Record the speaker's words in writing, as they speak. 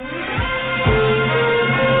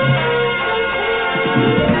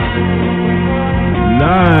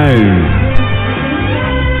Live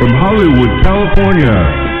from Hollywood, California,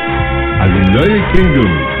 and the United Kingdom.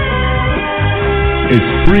 It's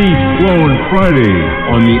Free Flowin Friday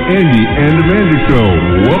on the Andy and Amanda Show.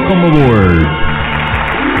 Welcome aboard.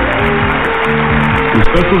 Your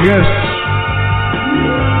special guests,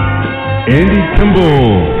 Andy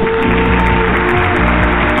Kimball,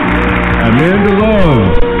 Amanda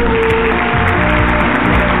Love,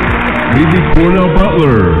 Baby Cornell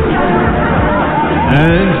Butler,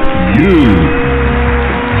 and you.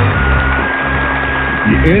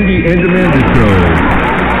 The Andy and Amanda Show.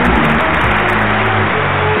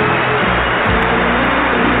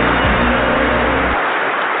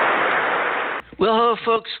 Well, hello,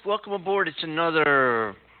 folks. Welcome aboard. It's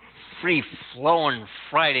another Free Flowin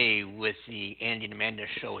Friday with the Andy and Amanda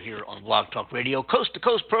Show here on Blog Talk Radio, Coast to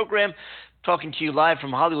Coast program, talking to you live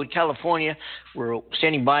from Hollywood, California. We're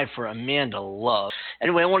standing by for Amanda Love.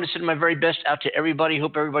 Anyway, I want to send my very best out to everybody.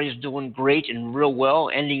 Hope everybody's doing great and real well,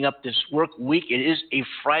 ending up this work week. It is a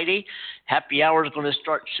Friday. Happy hour is going to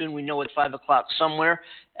start soon. We know it's 5 o'clock somewhere.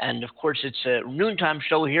 And, of course, it's a noontime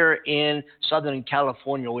show here in Southern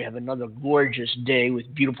California. We have another gorgeous day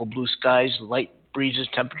with beautiful blue skies, light breezes,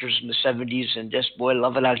 temperatures in the 70s, and just, boy,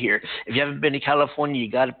 love it out here. If you haven't been to California, you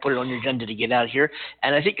got to put it on your agenda to get out here.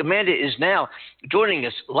 And I think Amanda is now joining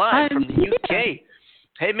us live from the UK.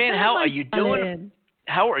 Hey, man, how are you doing?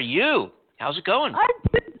 How are you? How's it going? I'm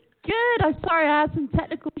good. I'm sorry I had some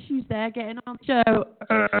technical issues there getting on the show.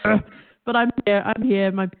 But I'm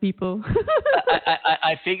here, my people.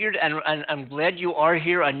 I figured, and I'm glad you are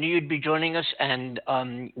here. I knew you'd be joining us, and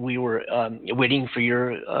we were waiting for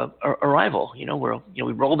your arrival. You know,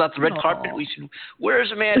 we rolled out the red carpet. We said,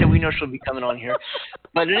 "Where's Amanda?" We know she'll be coming on here.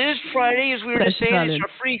 But it is Friday, as we were just saying. It's our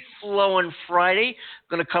Free Flowin Friday.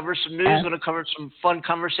 Going to cover some news. Going to cover some fun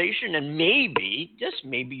conversation, and maybe, just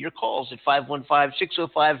maybe, your calls at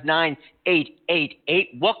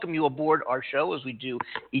 515-605-9888. Welcome you aboard our show as we do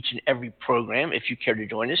each and every program. If you care to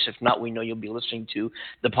join us, if not, we know you'll be listening to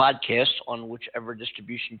the podcast on whichever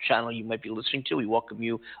distribution channel you might be listening to. We welcome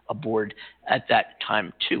you aboard at that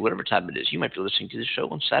time too, whatever time it is. You might be listening to the show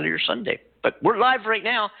on Saturday or Sunday, but we're live right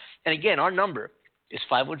now. And again, our number is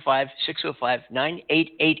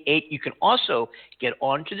 515-605-9888. You can also get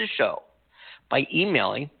onto the show by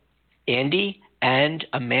emailing Andy and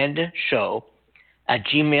Amanda Show at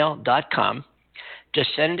gmail.com.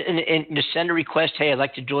 Just send a request. Hey, I'd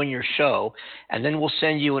like to join your show, and then we'll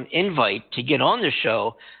send you an invite to get on the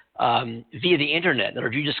show via the internet. Or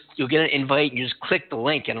you'll get an invite, you just click the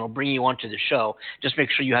link, and it'll bring you onto the show. Just make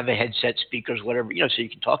sure you have a headset, speakers, whatever, so you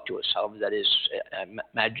can talk to us. However that is,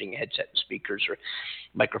 imagining a headset, speakers, or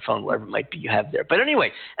microphone, whatever it might be you have there. But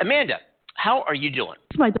anyway, Amanda, how are you doing?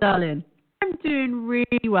 My darling, I'm doing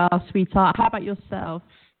really well, sweetheart. How about yourself?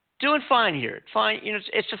 Doing fine here. Fine.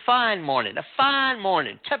 It's a fine morning. A fine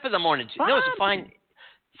morning. Tip of the morning. No, it's a fine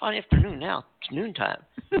afternoon now. It's noontime.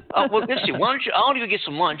 Well, let's see. I want to go get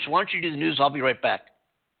some lunch. Why don't you do the news? I'll be right back.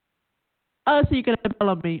 Oh, so you're going to bail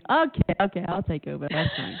on me. Okay. I'll take over.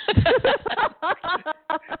 That's fine.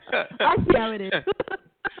 I see how it is.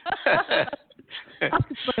 I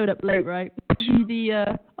could throw it up late, right?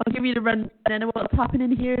 I'll give you the run and what's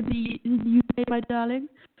happening here in the UK, my darling.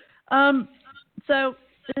 So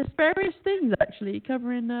there's various things actually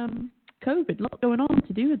covering COVID. A lot going on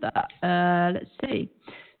to do with that. Let's see.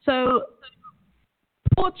 So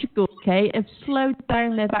Portugal, have slowed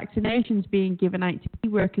down their vaccinations being given out to key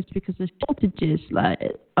workers because of shortages. Like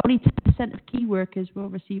only 10% of key workers will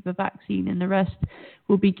receive a vaccine, and the rest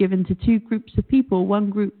will be given to two groups of people.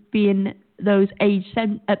 One group being those aged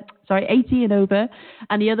 80 and over,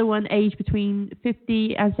 and the other one aged between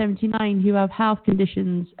 50 and 79 who have health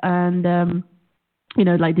conditions and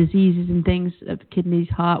like diseases and things, of kidneys,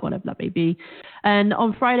 heart, whatever that may be. And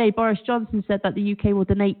on Friday, Boris Johnson said that the UK will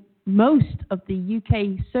donate most of the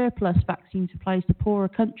UK surplus vaccine supplies to poorer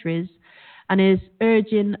countries and is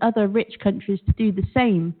urging other rich countries to do the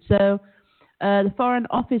same. So the Foreign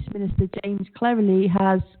Office Minister, James Cleverly,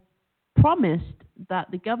 has promised that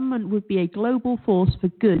the government would be a global force for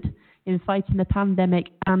good in fighting the pandemic,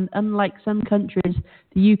 and unlike some countries,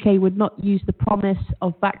 the UK would not use the promise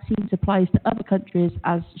of vaccine supplies to other countries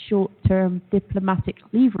as short-term diplomatic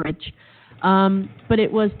leverage. But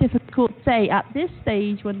it was difficult to say at this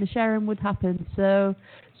stage when the sharing would happen. So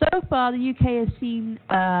far, the UK has seen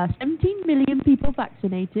 17 million people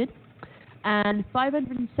vaccinated and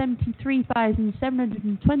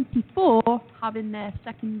 573,724 having their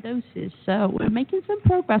second doses. So we're making some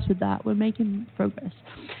progress with that.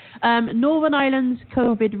 Northern Ireland's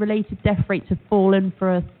COVID-related death rates have fallen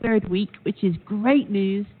for a third week, which is great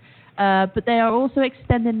news. but they are also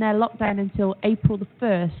extending their lockdown until April the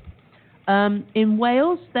 1st. In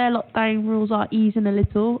Wales, their lockdown rules are easing a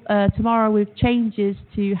little tomorrow with changes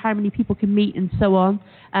to how many people can meet and so on.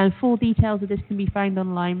 And full details of this can be found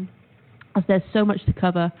online, as there's so much to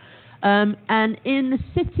cover. And in the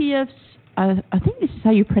city of, I think this is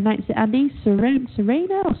how you pronounce it, Andy,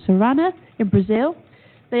 Serrana in Brazil,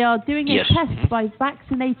 they are doing a test by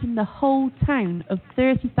vaccinating the whole town of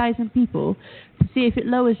 30,000 people to see if it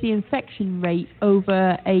lowers the infection rate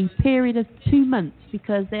over a period of 2 months,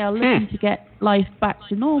 because they are looking to get life back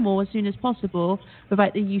to normal as soon as possible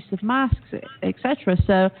without the use of masks, etc.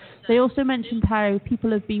 So they also mentioned how people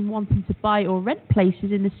have been wanting to buy or rent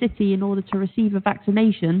places in the city in order to receive a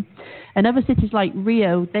vaccination. And other cities like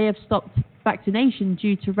Rio, they have stopped vaccination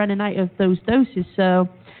due to running out of those doses. So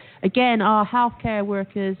again, our healthcare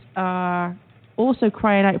workers are also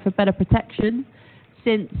crying out for better protection,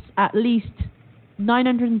 since at least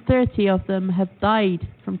 930 of them have died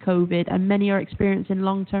from COVID, and many are experiencing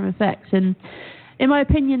long-term effects. And in my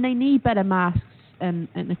opinion, they need better masks and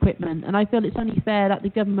equipment. And I feel it's only fair that the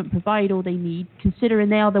government provide all they need, considering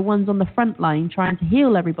they are the ones on the front line trying to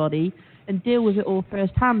heal everybody and deal with it all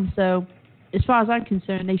firsthand. So as far as I'm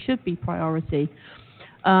concerned, they should be priority.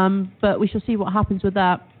 But we shall see what happens with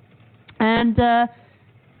that. And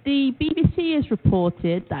the BBC has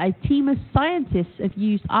reported that a team of scientists have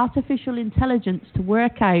used artificial intelligence to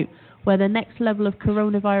work out where the next level of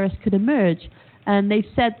coronavirus could emerge. And they've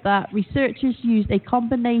said that researchers used a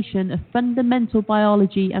combination of fundamental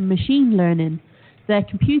biology and machine learning. Their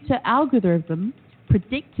computer algorithm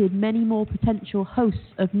predicted many more potential hosts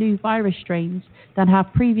of new virus strains than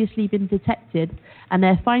have previously been detected, and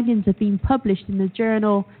their findings have been published in the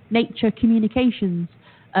journal Nature Communications.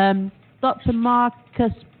 Dr.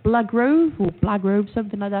 Marcus Blagrove,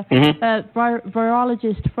 something like that,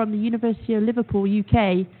 virologist from the University of Liverpool,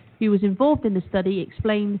 UK, who was involved in the study,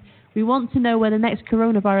 explained, "We want to know where the next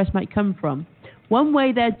coronavirus might come from. One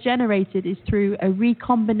way they're generated is through a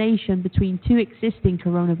recombination between two existing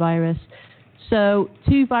coronavirus. So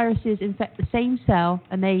two viruses infect the same cell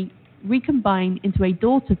and they recombine into a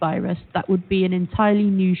daughter virus that would be an entirely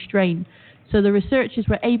new strain. So the researchers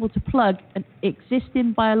were able to plug an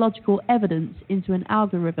existing biological evidence into an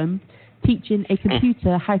algorithm, teaching a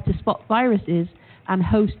computer how to spot viruses and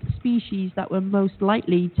host species that were most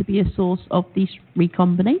likely to be a source of this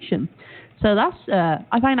recombination." So that's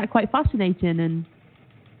I find that quite fascinating and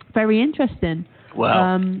very interesting.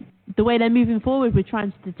 Wow. The way they're moving forward with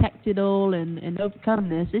trying to detect it all and overcome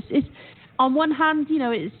this. It's on one hand, you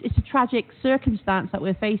know, it's a tragic circumstance that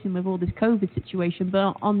we're facing with all this COVID situation,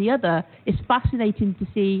 but on the other, it's fascinating to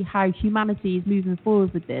see how humanity is moving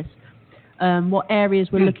forward with this. What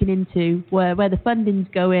areas we're looking into, where the funding's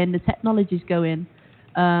going, the technology's going,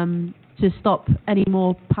 to stop any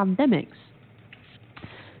more pandemics.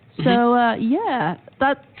 So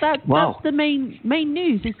that's the main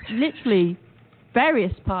news. It's literally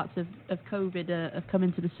various parts of COVID have come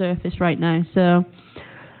into the surface right now. So.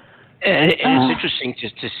 And it's interesting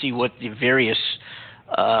to see what the various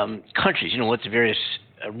countries, what the various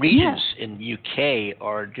regions in the UK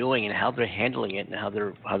are doing and how they're handling it and how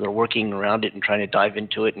they're working around it and trying to dive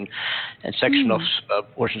into it and section off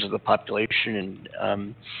portions of the population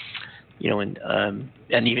and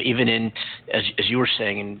even in as you were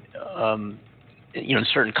saying in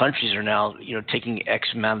certain countries are now taking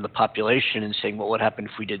X amount of the population and saying, well, what happened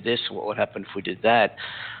if we did this? What would happen if we did that?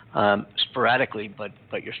 Sporadically,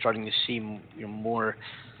 but you're starting to see more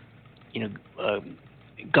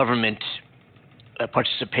government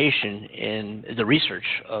participation in the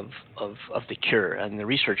research of the cure and the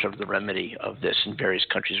research of the remedy of this in various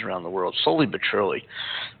countries around the world. Slowly but surely,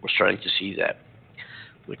 we're starting to see that,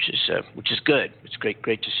 which is good. It's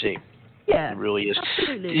great to see. Yeah, it really is.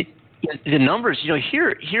 Absolutely. The numbers, here,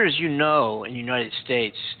 as in the United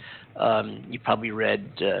States, you probably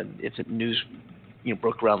read if the news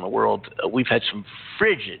broke around the world. We've had some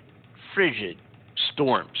frigid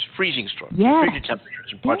storms, freezing storms, frigid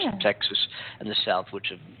temperatures in parts of Texas and the South, which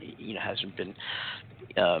have hasn't been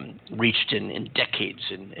reached in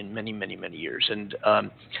decades, in many years. And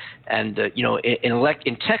in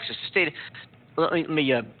Texas, the state. Let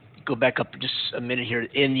me go back up just a minute here.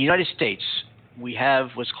 In the United States, we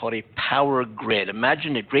have what's called a power grid.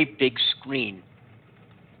 Imagine a great big screen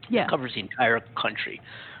that covers the entire country.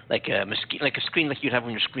 Like a screen like you'd have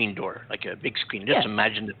on your screen door, like a big screen. Just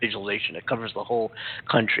imagine the visualization. It covers the whole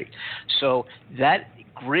country. So that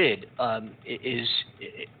grid is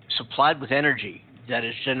supplied with energy that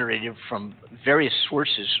is generated from various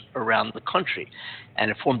sources around the country, and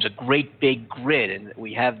it forms a great big grid. And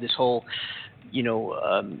we have this whole,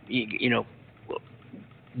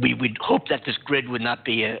 we would hope that this grid would not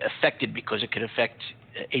be affected because it could affect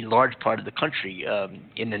a large part of the country.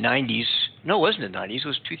 In the 90s, no, it wasn't the 90s. It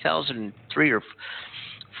was 2003 or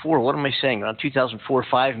 4. What am I saying? Around 2004 or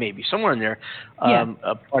 5, maybe somewhere in there.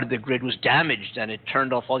 A part of the grid was damaged, and it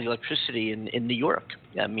turned off all the electricity in New York.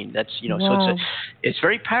 I mean, that's Wow. so it's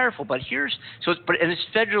very powerful. But it's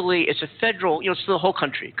federally. It's a federal. It's the whole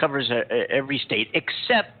country. It covers every state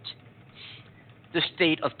except the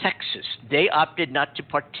state of Texas. They opted not to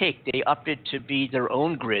partake. They opted to be their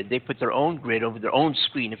own grid. They put their own grid over their own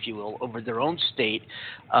screen, if you will, over their own state,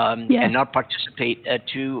 and not participate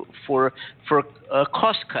for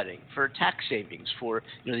cost cutting, for tax savings, for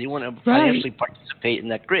they want to financially participate in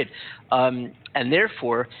that grid, and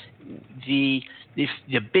therefore the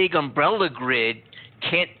big umbrella grid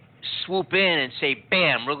can't swoop in and say,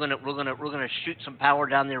 "Bam! We're gonna shoot some power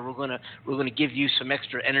down there. We're gonna give you some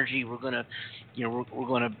extra energy. We're gonna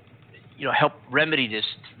help remedy this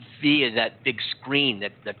via that big screen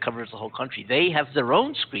that covers the whole country." They have their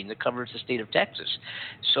own screen that covers the state of Texas.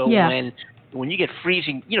 So when you get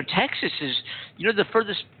freezing, Texas is the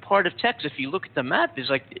furthest part of Texas. If you look at the map, is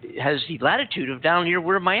has the latitude of down here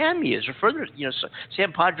where Miami is, or further. So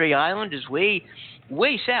San Padre Island is way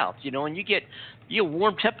south. And you get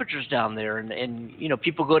warm temperatures down there, and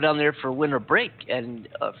people go down there for winter break, and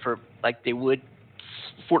for like they would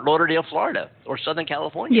Fort Lauderdale, Florida, or Southern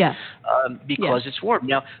California, because it's warm.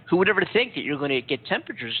 Now, who would ever think that you're going to get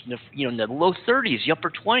temperatures in the low 30s, the upper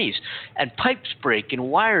 20s, and pipes break, and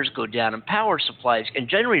wires go down, and power supplies, and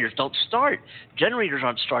generators don't start. Generators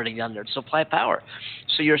aren't starting down there to supply power.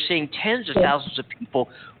 So you're seeing tens of thousands of people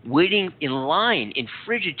waiting in line in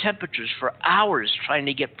frigid temperatures for hours trying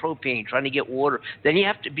to get propane, trying to get water. Then you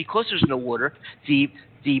have to, because there's no water,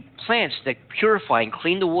 the plants that purify and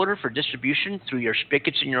clean the water for distribution through your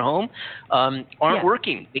spigots in your home aren't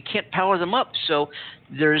working. They can't power them up. So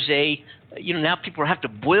there's now people have to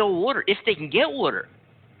boil water if they can get water.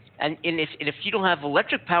 And if you don't have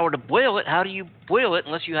electric power to boil it, how do you boil it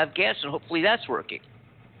unless you have gas? And hopefully that's working.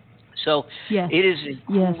 So it is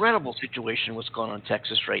an incredible situation what's going on in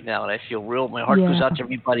Texas right now, and I feel my heart goes out to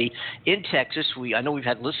everybody in Texas. I know we've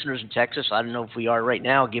had listeners in Texas. I don't know if we are right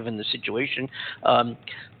now, given the situation,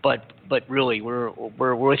 but really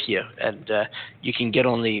we're with you, and you can get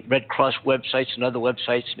on the Red Cross websites and other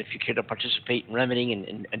websites, and if you care to participate in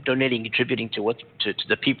remedying and donating, contributing to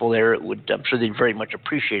the people there, I'm sure they'd very much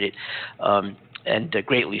appreciate it, and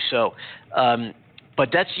greatly so. But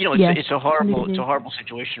that's it's a horrible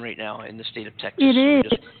situation right now in the state of Texas. It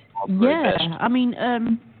is. I mean,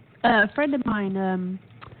 a friend of mine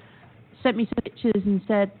sent me some pictures and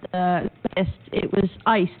said it was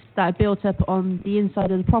ice that had built up on the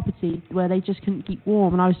inside of the property where they just couldn't keep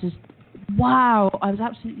warm, and I was just wow. I was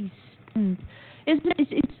absolutely stunned. As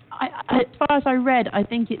far as I read, I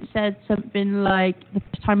think it said something like the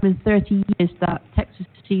first time in 30 years that Texas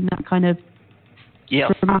has seen that kind of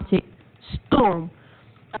dramatic storm.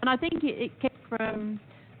 And I think it came from,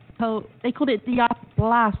 they called it the acid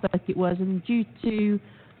blast, I think it was, and due to,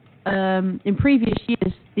 in previous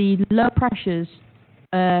years, the low pressures,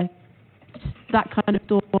 that kind of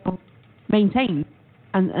storm maintained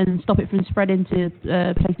and stop it from spreading to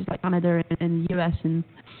places like Canada and the US.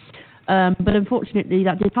 But unfortunately,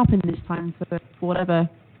 that did happen this time for whatever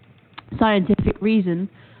scientific reason.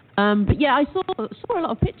 But yeah, I saw a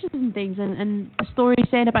lot of pictures and things, and a story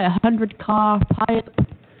saying about 100-car pilot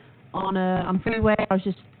on a freeway. I was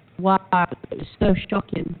just wow, it was so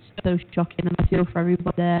shocking, and I feel for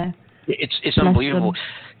everybody there. It's unbelievable.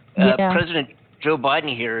 President Joe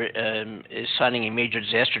Biden here is signing a major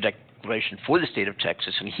disaster declaration for the state of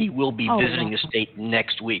Texas, and he will be visiting the state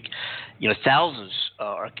next week. Thousands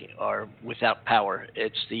are without power.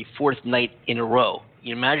 It's the fourth night in a row.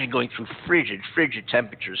 You imagine going through frigid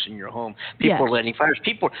temperatures in your home. People are lighting fires.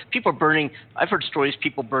 People are burning. I've heard stories.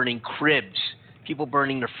 People burning cribs. People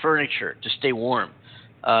burning their furniture to stay warm.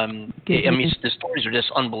 I mean, the stories are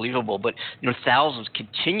just unbelievable. But thousands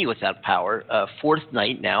continue without power. Fourth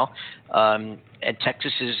night now, and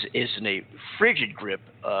Texas is in a frigid grip.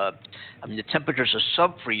 I mean, the temperatures are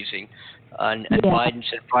sub-freezing. And Biden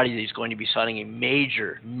said Friday that he's going to be signing a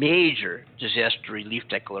major disaster relief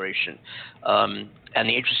declaration. And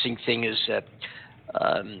the interesting thing is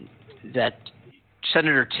that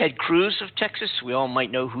Senator Ted Cruz of Texas, we all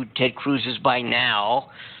might know who Ted Cruz is by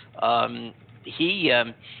now, he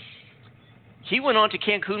went on to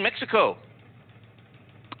Cancun, Mexico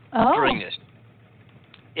during this.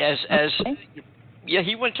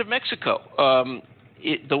 He went to Mexico.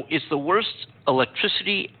 It's the worst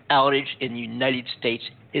electricity outage in United States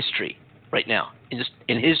history right now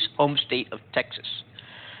in his home state of Texas.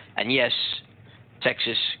 And yes,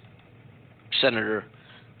 Texas Senator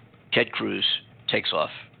Ted Cruz takes off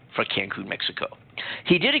for Cancun, Mexico.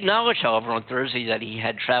 He did acknowledge, however, on Thursday that he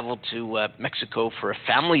had traveled to Mexico for a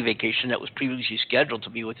family vacation that was previously scheduled to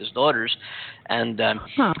be with his daughters, and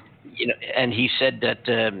and he said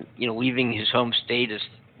that leaving his home state as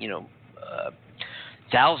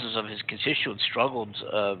thousands of his constituents struggled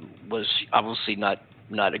was obviously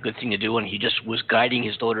not a good thing to do, and he just was guiding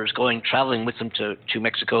his daughters, traveling with them to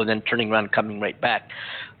Mexico, and then turning around and coming right back.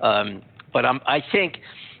 But I think,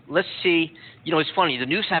 let's see, it's funny, the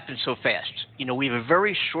news happens so fast. We have a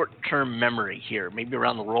very short-term memory here, maybe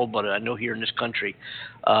around the world, but I know here in this country,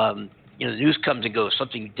 the news comes and goes,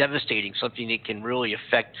 something devastating, something that can really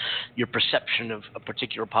affect your perception of a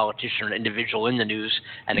particular politician or an individual in the news,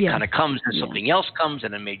 and it kind of comes, and something else comes,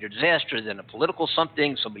 and a major disaster, then a political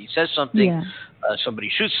something, somebody says something,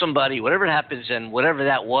 somebody shoots somebody, whatever happens, and whatever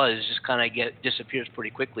that was just kind of disappears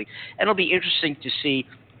pretty quickly. And it'll be interesting to see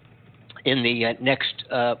in the next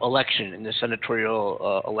election, in the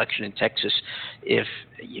senatorial election in Texas, if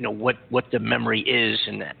what the memory is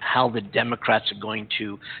and how the Democrats are going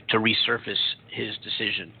to resurface his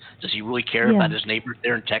decision. Does he really care about his neighbors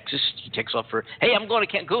there in Texas? He takes off for, hey, I'm going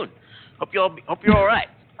to Cancun. Hope you're all right.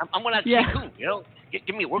 I'm going to Cancun.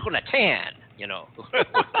 Give me work on that tan.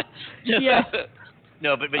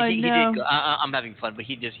 No, but he did. I'm having fun, but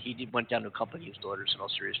he went down to accompany his daughters in all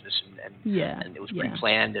seriousness, and it was pretty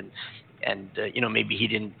planned, and maybe he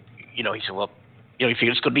didn't. He said, well, he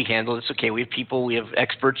figured it's going to be handled. It's okay. We have people, we have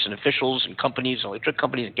experts and officials and companies, and electric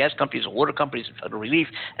companies and gas companies and water companies and federal relief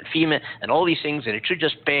and FEMA and all these things, and it should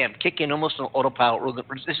just kick in almost on autopilot.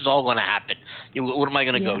 This is all going to happen. What am I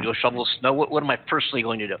going to go? Go shovel snow? What am I personally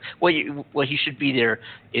going to do? Well, he should be there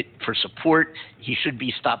for support. He should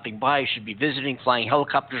be stopping by. He should be visiting, flying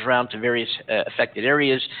helicopters around to various affected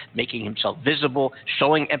areas, making himself visible,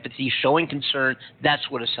 showing empathy, showing concern. That's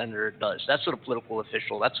what a senator does. That's what a political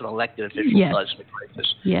official, that's what an elected official does.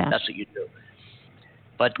 That's what you do.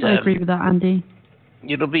 But I agree with that, Andy.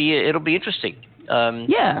 It'll be interesting. And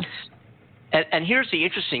here's the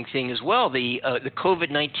interesting thing as well: the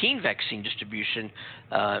COVID-19 vaccine distribution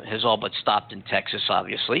has all but stopped in Texas,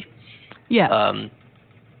 obviously.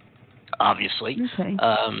 Obviously. Okay.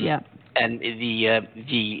 And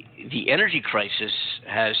the energy crisis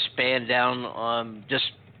has spanned down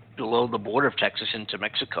just below the border of Texas into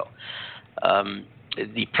Mexico.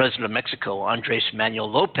 The president of Mexico, Andres Manuel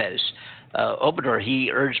Lopez Obrador, he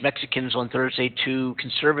urged Mexicans on Thursday to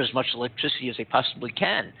conserve as much electricity as they possibly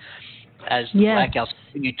can as the blackouts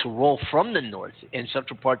continue to roll from the north in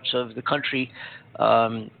central parts of the country,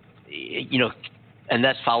 and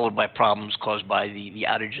that's followed by problems caused by the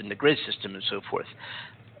outage in the grid system and so forth.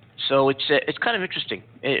 So it's kind of interesting.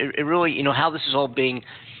 It really, how this is all being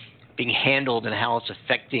handled and how it's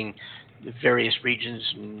affecting the various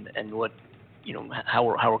regions and what, how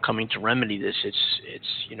we're coming to remedy this.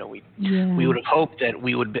 We would have hoped that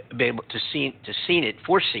we would be able to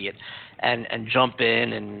foresee it, and jump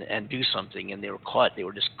in and do something, and they were caught. They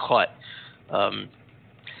were just caught.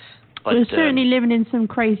 But we're certainly living in some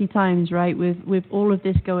crazy times, right? With all of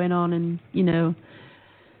this going on, and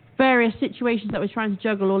various situations that we're trying to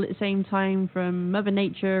juggle all at the same time, from Mother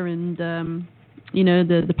Nature and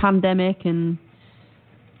the pandemic and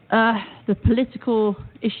the political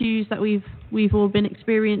issues that we've all been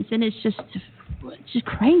experiencing. It's just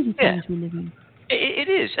crazy times we live in. It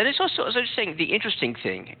is, and it's also, as I was saying, the interesting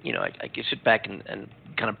thing. I can sit back and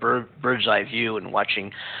kind of bird's eye view and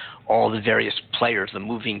watching all the various players, the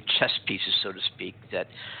moving chess pieces, so to speak, that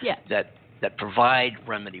provide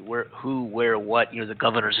remedy. Who, where, what. The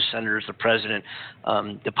governors, the senators, the president,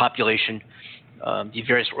 the population. The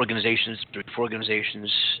various organizations,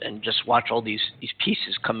 and just watch all these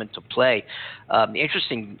pieces come into play.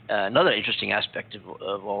 Another interesting aspect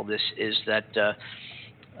of all this is that the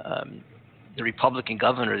Republican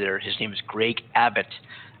governor there, his name is Greg Abbott,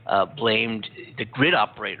 blamed the grid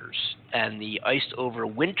operators and the iced-over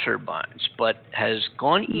wind turbines, but has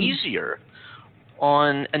gone easier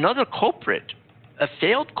on another culprit, a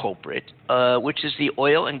failed culprit, which is the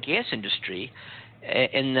oil and gas industry.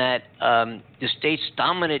 In that the state's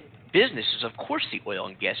dominant business is, of course, the oil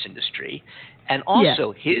and gas industry, and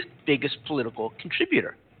also his biggest political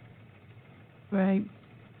contributor. Right.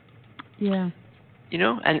 Yeah.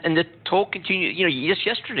 And the toll continues. Just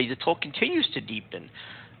yesterday, the toll continues to deepen.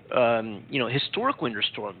 Historic winter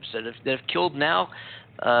storms that have killed now,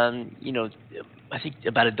 I think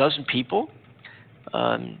about a dozen people.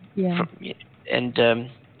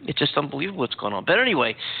 It's just unbelievable what's going on. But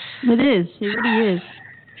anyway. It is. It really is.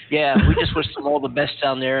 Yeah, we just wish them all the best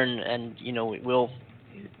down there, and we'll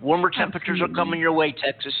Warmer temperatures Absolutely. are coming your way,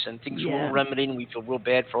 Texas, and things will remedy, and we feel real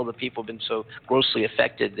bad for all the people who've been so grossly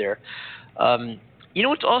affected there. You know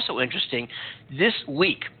what's also interesting? This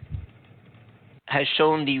week has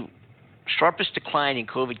shown the sharpest decline in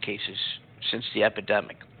COVID cases since the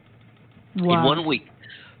epidemic. Wow. In 1 week,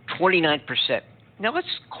 29%. Now let's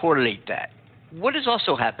correlate that. What has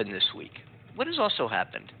also happened this week? What has also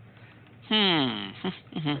happened?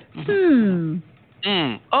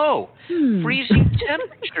 Freezing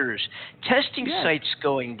temperatures, testing sites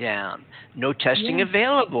going down, no testing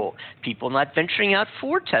available, people not venturing out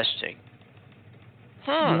for testing.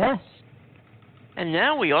 Yes. And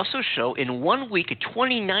now we also show in 1 week a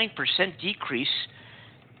 29% decrease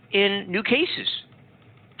in new cases.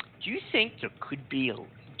 Do you think there could be a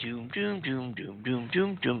doom?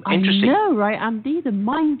 Interesting. I know, right, Andy? The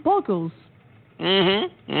mind boggles.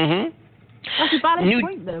 That's a valid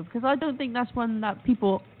point, though, because I don't think that's one that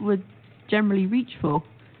people would generally reach for.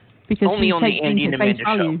 Because only on the Andy and Amanda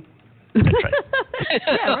show. That's right.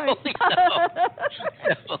 Yeah, right.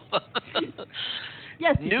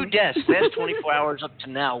 Yes. New deaths last 24 hours up to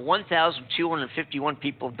now. 1,251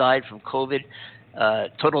 people died from COVID.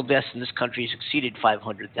 Total deaths in this country has exceeded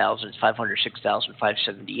 500,000. It's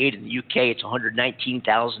 506,578. In the UK, it's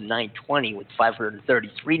 119,920 with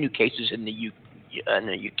 533 new cases in the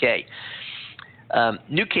UK.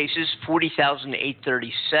 New cases,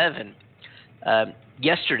 40,837.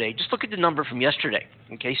 Yesterday, just look at the number from yesterday.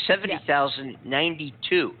 Okay,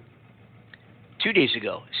 70,092. 2 days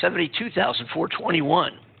ago,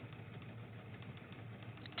 72,421.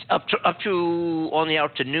 Up to on the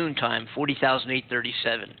afternoon time,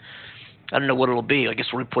 40,837. I don't know what it'll be. I guess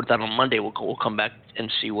we'll report that on Monday. We'll come back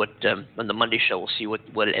and see what on the Monday show. We'll see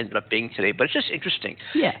what it ended up being today. But it's just interesting.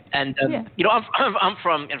 Yeah. And you know, I'm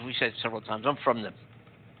from, as we said several times, I'm from the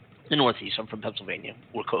Northeast. I'm from Pennsylvania,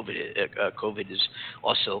 where COVID is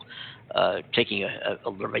also taking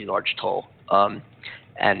a very large toll.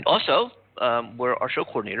 And also where our show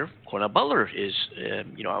coordinator, Cornell Butler, is.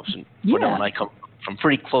 You know, Cornell and I come from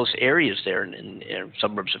pretty close areas there in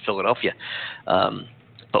suburbs of Philadelphia.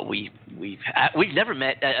 But we've never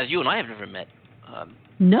met, as you and I have never met.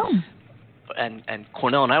 No. And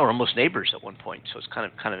Cornell and I were almost neighbors at one point, so it's kind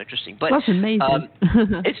of interesting. But that's amazing.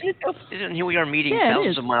 Isn't it? And here we are meeting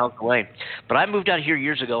thousands of miles away. But I moved out here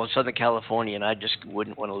years ago in Southern California, and I just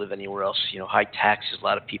wouldn't want to live anywhere else. You know, high taxes, a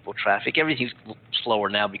lot of people, traffic. Everything's slower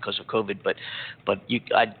now because of COVID. But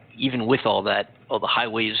even with all that, all the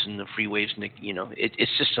highways and the freeways, and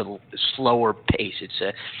it's just a slower pace.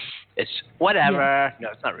 It's whatever. Yeah.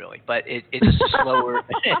 No, it's not really, but it's slower.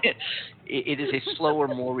 It is a slower,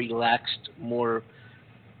 more relaxed, more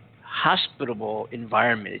hospitable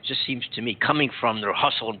environment. It just seems to me, coming from the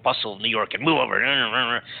hustle and bustle of New York and move over,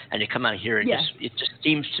 and you come out here, and it just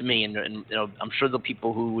seems to me, and I'm sure the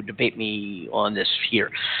people who would debate me on this here,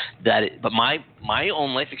 but my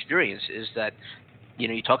own life experience is that. You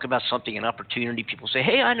know, you talk about something, an opportunity, people say,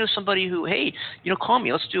 hey, I know somebody who, hey, call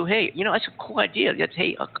me, let's do, hey, that's a cool idea.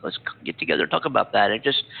 Hey, let's get together and talk about that. And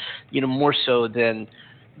just, more so than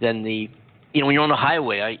the, when you're on the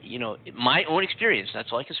highway, my own experience,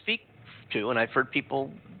 that's all I can speak to. And I've heard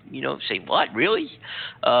people, say, what, really?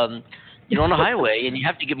 You're on the highway and you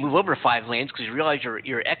have to move over 5 lanes because you realize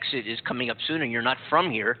your exit is coming up soon and you're not from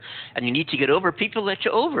here and you need to get over. People let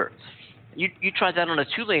you over. You tried that on a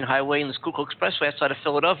 2-lane highway in the Schuylkill Expressway outside of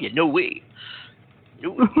Philadelphia. No way.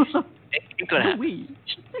 No way. Ain't gonna happen.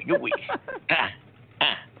 No way.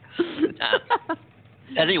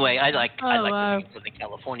 Anyway, I like to meet with the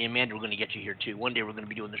California man. We're going to get you here too. One day we're going to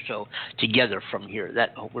be doing the show together from here.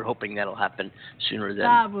 We're hoping that'll happen sooner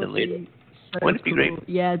than later. Wouldn't it be great?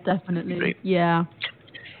 Yeah, definitely. Yeah.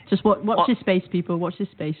 Just watch this space, people. Watch this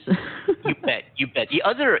space. You bet. The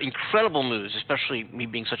other incredible news, especially me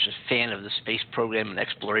being such a fan of the space program and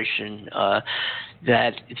exploration,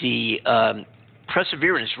 that the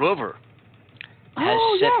Perseverance rover has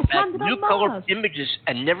set back new color images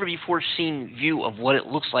and never-before-seen view of what it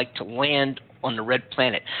looks like to land on the red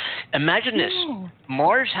planet. Imagine this.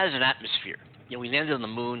 Mars has an atmosphere. We landed on the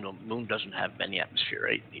moon. The moon doesn't have any atmosphere,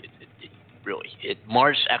 right? Really.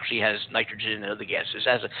 Mars actually has nitrogen and other gases. It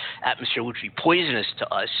has an atmosphere which would be poisonous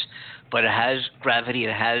to us, but it has gravity,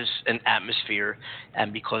 it has an atmosphere,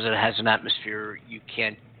 and because it has an atmosphere, you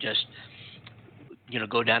can't just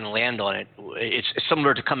go down and land on it. It's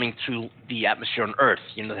similar to coming through the atmosphere on Earth.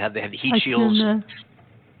 They have the heat shields.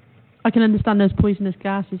 I can understand those poisonous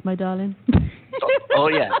gases, my darling. Oh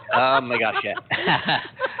yeah. Oh my gosh, yeah.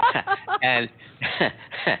 and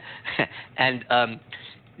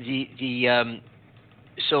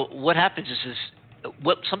so what happens is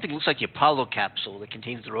what something looks like the Apollo capsule that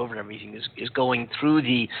contains the rover and everything is going through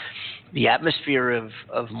the atmosphere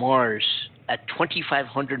of Mars at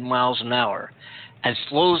 2,500 miles an hour, and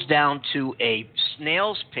slows down to a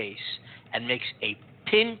snail's pace and makes a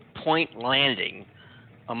pinpoint landing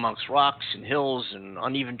amongst rocks and hills and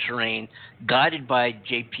uneven terrain, guided by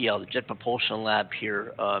JPL, the Jet Propulsion Lab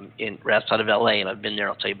here right outside of LA, and I've been there.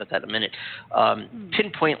 I'll tell you about that in a minute.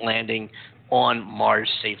 Pinpoint landing on Mars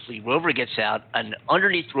safely. Rover gets out, and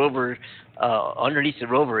underneath the rover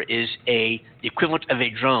is the equivalent of a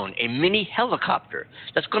drone, a mini helicopter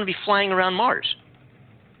that's going to be flying around Mars.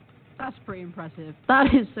 That's pretty impressive.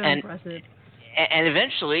 That is so impressive. And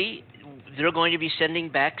eventually, they're going to be sending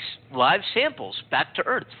back live samples back to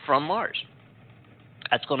Earth from Mars.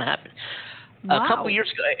 That's going to happen. Wow. A couple of years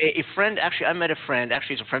ago, a friend, actually, I met a friend,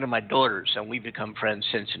 actually he's a friend of my daughter's, and we've become friends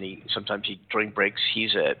since, and sometimes during breaks,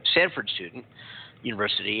 he's a Stanford student,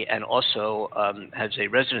 university, and also has a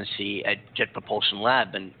residency at Jet Propulsion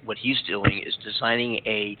Lab, and what he's doing is designing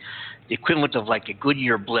the equivalent of like a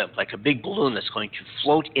Goodyear blimp, like a big balloon that's going to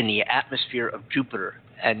float in the atmosphere of Jupiter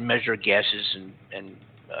and measure gases and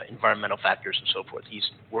environmental factors and so forth.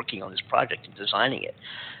 He's working on this project and designing it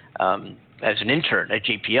as an intern at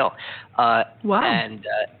JPL. Wow.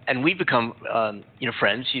 And we've become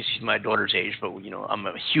friends. He's my daughter's age, but I'm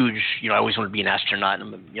a huge I always wanted to be an astronaut.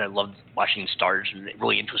 And I love watching stars and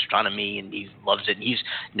really into astronomy, and he loves it. And he's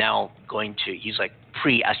now he's like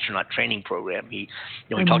pre-astronaut training program. We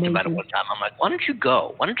talked about it one time. I'm like, why don't you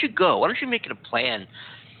go? Why don't you make it a plan?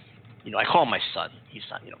 I call him my son. He's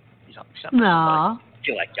not he's not my son.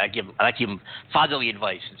 I like to give him fatherly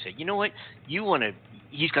advice and say, you know what,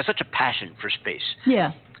 he's got such a passion for space.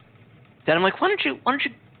 Yeah. That I'm like, why don't you, what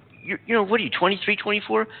are you, 23,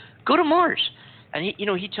 24? Go to Mars. And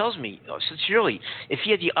he tells me sincerely, if he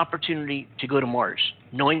had the opportunity to go to Mars,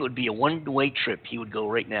 knowing it would be a one-way trip, he would go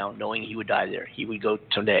right now, knowing he would die there. He would go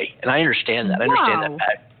today. And I understand that. I understand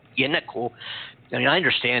that. Isn't that cool? I mean, I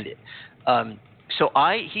understand it. So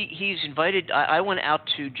he's invited. I went out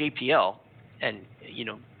to JPL and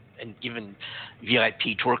given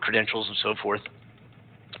VIP tour credentials and so forth,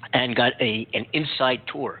 and got an inside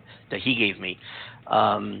tour that he gave me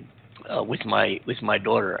with my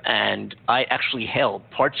daughter, and I actually held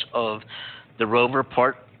parts of the rover,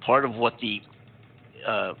 part of what the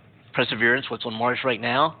Perseverance, what's on Mars right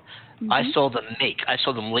now. Mm-hmm. I saw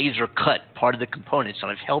them laser cut part of the components,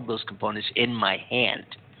 and I've held those components in my hand.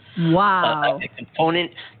 Wow. A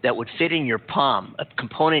component that would fit in your palm, a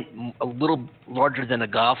component a little larger than a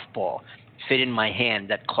golf ball, fit in my hand,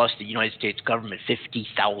 that cost the United States government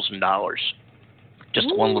 $50,000.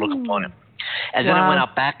 Just one little component. And then I went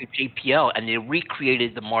out back at JPL, and they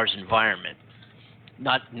recreated the Mars environment.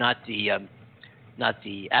 Not the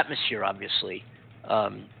atmosphere, different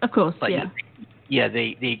of course, but yeah.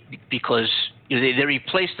 They because they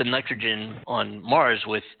replaced the nitrogen on Mars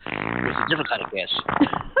with a different kind of gas.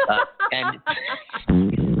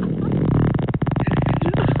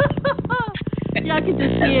 Yeah, I could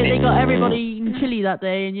just see it. They got everybody eating chili that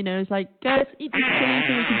day, and it's like, guys, eat this chili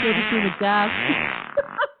so we can build this room with gas.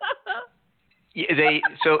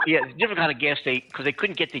 Different kind of gas. Because they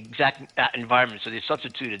couldn't get the exact environment, so they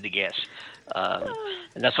substituted the gas,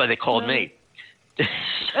 and that's why they called me.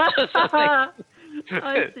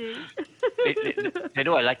 I see. They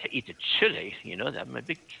know I like to eat the chili, I'm a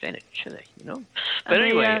big fan of chili, But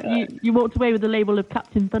anyway. You walked away with the label of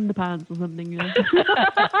Captain Thunderpants or something,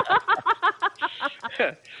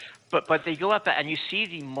 But they go up and you see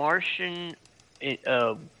the Martian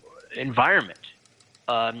environment,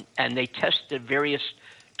 and they test the various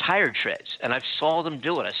tire treads, and I saw them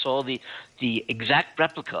do it. I saw the exact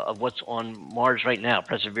replica of what's on Mars right now,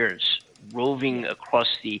 Perseverance, roving across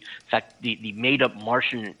the made-up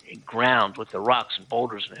Martian ground with the rocks and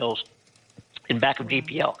boulders and hills in back of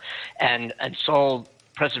JPL, and saw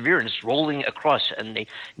Perseverance rolling across, and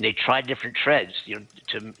they tried different treads,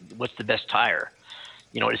 to what's the best tire.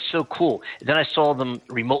 It's so cool. And then I saw them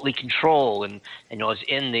remotely control, and I was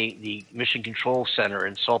in the mission control center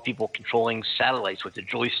and saw people controlling satellites with a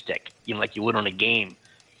joystick, like you would on a game.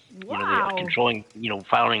 Wow. They're controlling,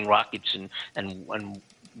 firing rockets and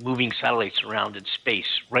moving satellites around in space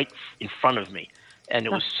right in front of me, and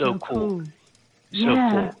it was so cool. So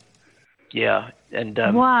cool. Yeah, and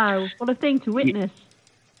wow, what a thing to witness.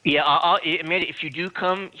 Yeah, Amanda, if you do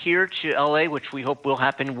come here to LA, which we hope will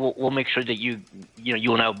happen, we'll make sure that you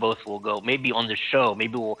and I both will go. Maybe on the show,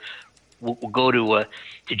 maybe we'll go to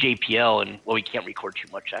JPL, and we can't record too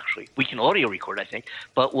much actually. We can audio record, I think,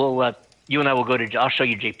 but we'll You and I will go to. I'll show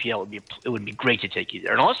you JPL. It would be great to take you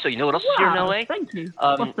there. And also, you know what else is here in LA? Thank you.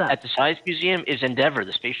 What's that? At the Science Museum is Endeavour.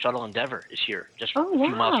 The Space Shuttle Endeavour is here, just a few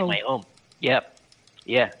miles from my home. Yeah,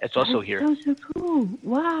 it's also here. So cool!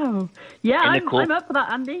 Wow. Yeah, I'm up for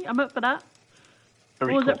that, Andy. I'm up for that.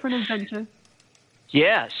 Always up for an adventure.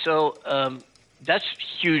 Yeah. So that's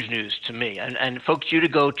huge news to me. And folks, you to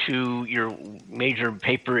go to your major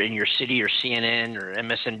paper in your city, or CNN, or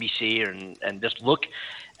MSNBC, and just look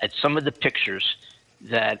at some of the pictures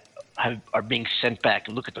that are being sent back,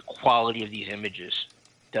 and look at the quality of these images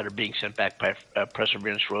that are being sent back by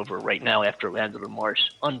Perseverance rover right now after it landed on Mars.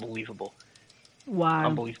 Unbelievable. Wow.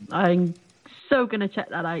 Unbelievable. I'm so going to check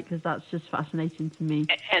that out because that's just fascinating to me.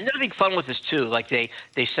 And they're having fun with this too. Like they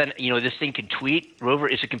send, this thing can tweet. Rover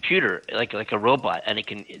is a computer, like a robot, and they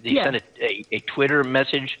send a Twitter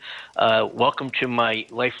message, welcome to my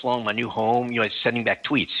new home. It's sending back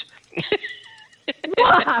tweets.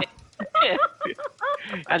 Wow.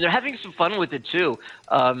 And they're having some fun with it too.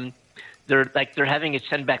 They're having it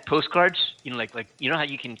send back postcards. Like how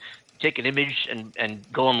you can take an image and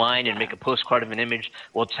go online and make a postcard of an image.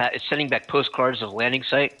 Well, it's sending back postcards of the landing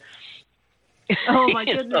site. Oh my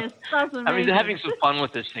goodness, that's amazing. I mean, they're having some fun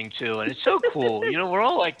with this thing too, and it's so cool. We're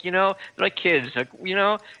all like, they're like kids, like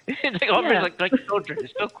like children.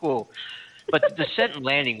 It's so cool. But the descent and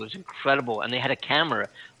landing was incredible, and they had a camera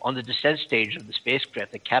on the descent stage of the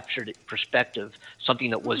spacecraft that captured perspective, something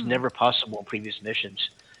that was never possible in previous missions.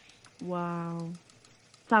 Wow.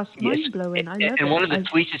 That's mind-blowing. I love it. And one of the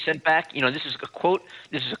tweets it sent back, this is a quote.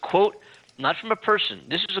 This is a quote, not from a person.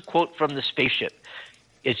 This is a quote from the spaceship.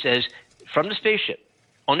 It says, from the spaceship,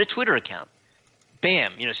 on the Twitter account,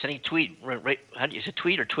 bam, sending a tweet, right? Is it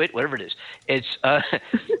tweet or twit, whatever it is. It says,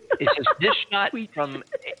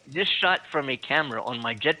 this shot from a camera on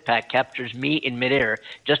my jetpack captures me in midair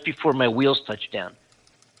just before my wheels touch down.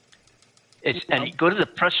 And go to the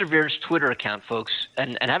Perseverance Twitter account, folks,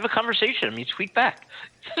 and have a conversation. I mean, tweet back.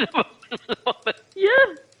 Yeah.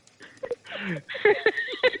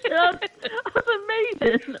 That's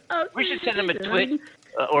amazing. We should send them a twit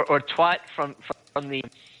or twat from the.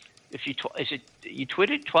 If you you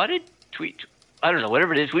tweeted, twatted, tweet. I don't know,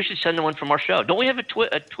 whatever it is. We should send them one from our show. Don't we have a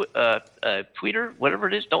tweeter, whatever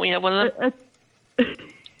it is? Don't we have one of them?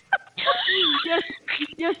 Yes,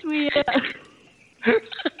 we.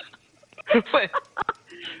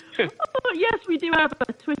 Yes, we do have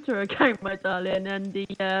a Twitter account, my darling, and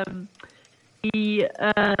I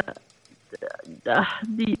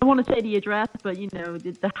want to say the address, but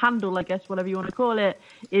the handle, I guess, whatever you want to call it,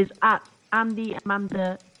 is at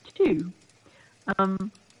AndyAmanda2.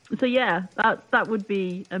 So yeah, that would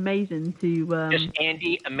be amazing to just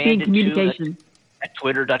AndyAmanda2 be in communication at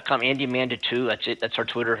twitter.com. AndyAmanda2. That's it. That's our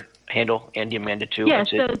Twitter handle. AndyAmanda2. Yeah.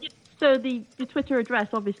 That's it. So the Twitter address,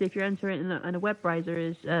 obviously, if you're entering it in a web browser,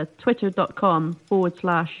 is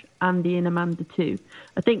twitter.com/AndyAndAmanda2.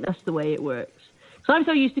 I think that's the way it works. So I'm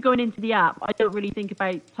so used to going into the app, I don't really think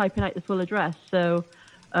about typing out the full address. So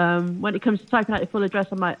when it comes to typing out the full address,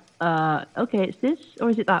 I'm like, okay, it's this, or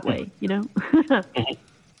is it that way?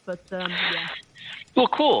 But yeah. Well,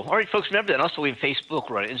 cool. All right, folks, remember that. Also, we have Facebook,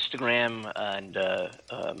 we're on Instagram, and of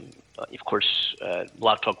course,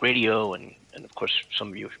 Blog Talk Radio, and of course, a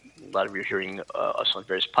lot of you are hearing us on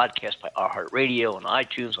various podcasts by iHeartRadio, on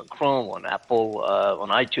iTunes, on Chrome, on Apple, on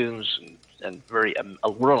iTunes, and we're on a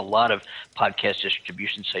lot of podcast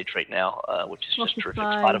distribution sites right now, which is just terrific.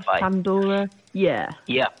 Spotify, Pandora, yeah,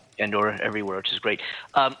 Pandora, everywhere, which is great.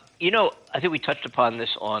 I think we touched upon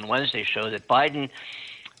this on Wednesday's show that Biden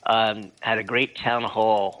had a great town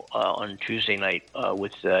hall on Tuesday night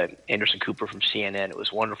with Anderson Cooper from CNN. It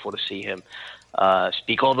was wonderful to see him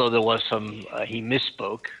speak, although there was some, he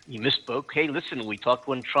misspoke. Hey, listen, we talked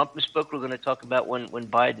when Trump misspoke. We're going to talk about when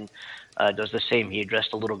Biden does the same. He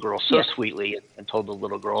addressed a little girl so sweetly and told the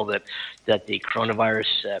little girl that the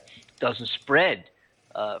coronavirus doesn't spread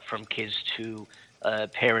from kids to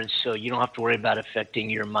parents, so you don't have to worry about affecting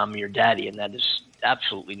your mom or your daddy, and that is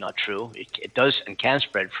absolutely not true. It does and can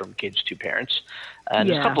spread from kids to parents, and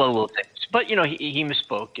there's a couple of little things. But he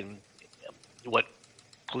misspoke, and what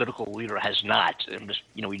political leader has not? And just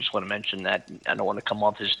we just want to mention that. I don't want to come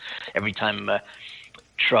off as every time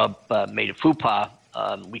Trump made a faux pas,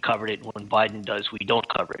 we covered it. When Biden does, we don't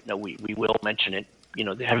cover it. No, we will mention it.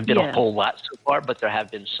 There haven't been a whole lot so far, but there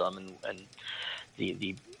have been some, and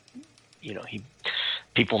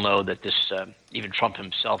people know that this, even Trump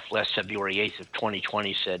himself last February 8th of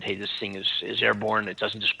 2020 said, hey, this thing is airborne. It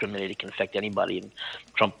doesn't discriminate. It can affect anybody. And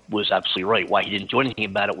Trump was absolutely right. Why he didn't do anything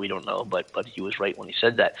about it, we don't know. But he was right when he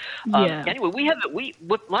said that. Anyway,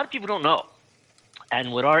 what a lot of people don't know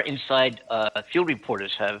And what our inside field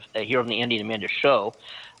reporters have here on the Andy and Amanda show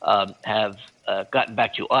have gotten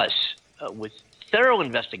back to us with thorough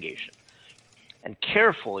investigation and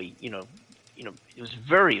carefully, it was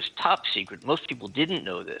top secret. Most people didn't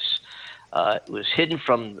know this. It was hidden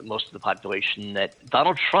from most of the population that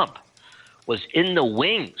Donald Trump was in the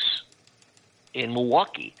wings in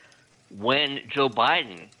Milwaukee when Joe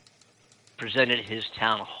Biden presented his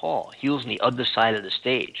town hall. He was on the other side of the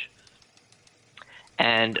stage.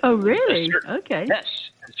 And oh, really? Okay. Yes.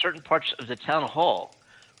 And certain parts of the town hall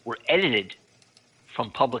were edited from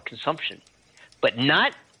public consumption, but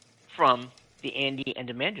not from the Andy and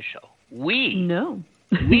Amanda show. It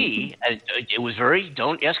was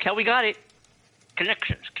don't ask how we got it.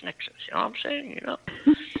 Connections. You know what I'm saying?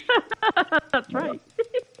 That's right.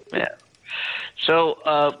 Yeah. So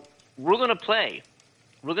we're going to play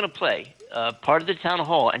part of the town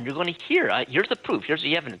hall, and you're going to hear. Here's the proof. Here's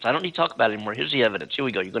the evidence. I don't need to talk about it anymore. Here's the evidence. Here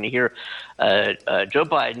we go. You're going to hear Joe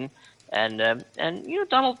Biden and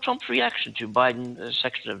Donald Trump's reaction to a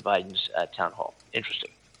section of Biden's town hall.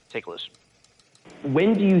 Interesting. Take a listen.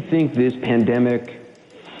 When do you think this pandemic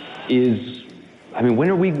is?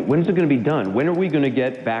 When is it going to be done? When are we going to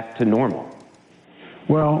get back to normal?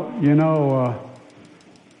 Well,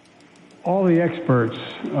 all the experts,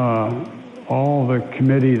 all the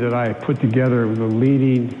committee that I put together, the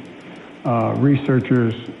leading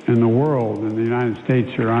researchers in the world, in the United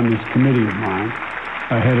States, are on this committee of mine,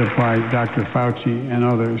 headed by Dr. Fauci and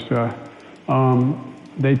others.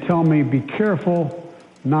 They tell me, be careful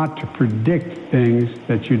not to predict things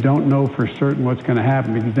that you don't know for certain what's going to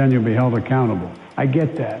happen, because then you'll be held accountable. I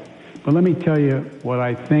get that. But let me tell you what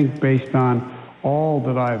I think based on all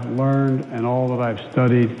that I've learned and all that I've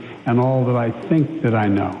studied and all that I think that I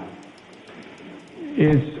know.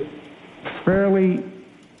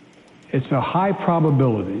 It's a high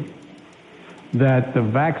probability that the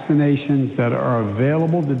vaccinations that are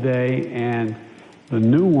available today and the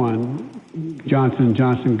new one, Johnson &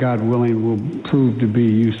 Johnson, God willing, will prove to be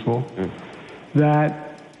useful,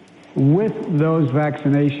 that with those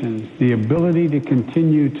vaccinations, the ability to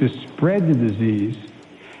continue to spread the disease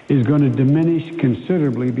is going to diminish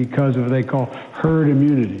considerably because of what they call herd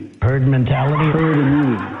immunity. Herd mentality. Herd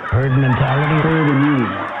immunity. Herd mentality. Herd immunity.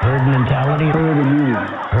 Herd mentality. Herd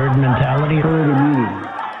immunity. Herd mentality. Herd immunity.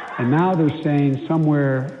 And now they're saying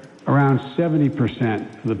somewhere around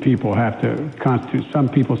 70% of the people have to constitute. Some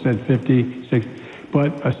people said 50, 60,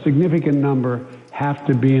 but a significant number have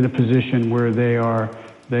to be in a position where they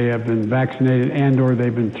have been vaccinated and or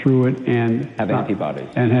they've been through it and have antibodies.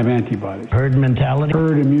 And have antibodies. Herd mentality.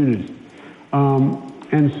 Herd immunity.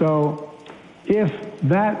 And so if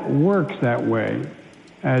that works that way,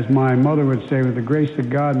 as my mother would say, with the grace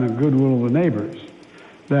of God and the goodwill of the neighbors,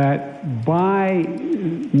 that by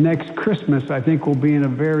next Christmas, I think we'll be in a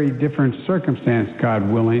very different circumstance, God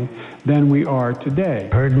willing, than we are today.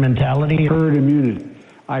 Herd mentality. Herd immunity.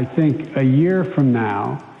 I think a year from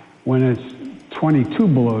now, when it's 22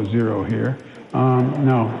 below zero here,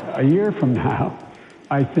 a year from now,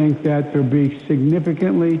 I think that there'll be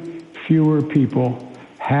significantly fewer people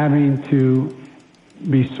having to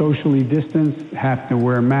be socially distanced, have to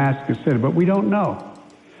wear masks, etc. But we don't know.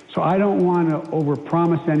 So I don't want to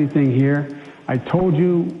overpromise anything here. I told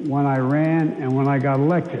you when I ran and when I got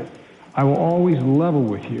elected, I will always level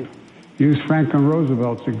with you. Use Franklin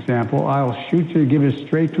Roosevelt's example. I'll shoot you, give it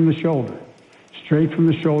straight from the shoulder. Straight from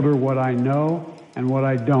the shoulder what I know and what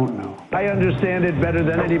I don't know. I understand it better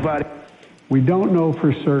than anybody. We don't know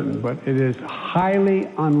for certain, but it is highly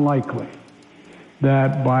unlikely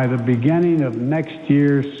that by the beginning of next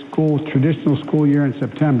year's traditional school year in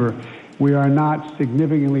September, we are not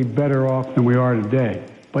significantly better off than we are today.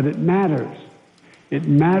 But it matters. It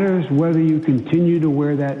matters whether you continue to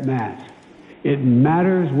wear that mask. It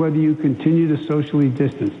matters whether you continue to socially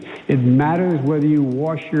distance. It matters whether you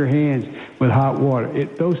wash your hands with hot water.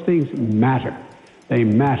 Those things matter. They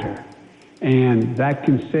matter. And that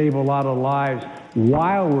can save a lot of lives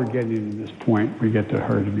while we're getting to this point where we get to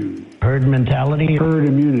herd immunity. Herd mentality. Herd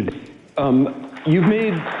immunity. You've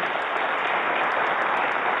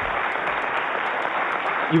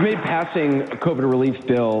made passing a COVID relief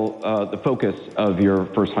bill the focus of your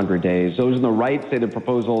first 100 days. Those on the right say the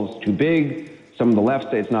proposal's too big. Some on the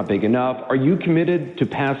left say it's not big enough. Are you committed to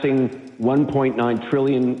passing $1.9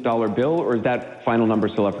 trillion bill, or is that final number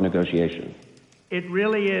still up for negotiation? It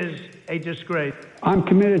really is a disgrace. I'm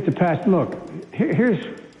committed to pass. Look, here's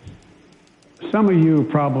some of you are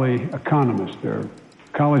probably economists or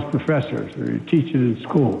college professors or you're teaching in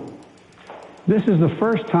school. This is the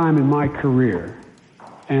first time in my career,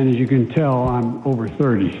 and as you can tell, I'm over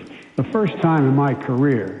 30, the first time in my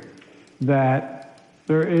career that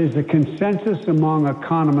there is a consensus among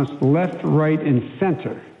economists, left, right, and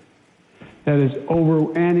center, that is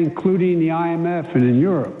and including the IMF and in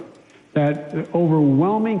Europe, that the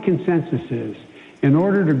overwhelming consensus is in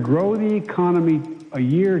order to grow the economy a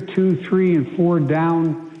year, 2, 3, and 4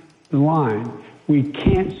 down the line, we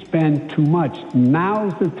can't spend too much.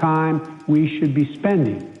 Now's the time we should be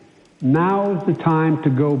spending. Now's the time to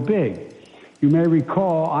go big. You may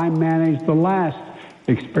recall I managed the last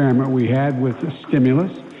experiment we had with the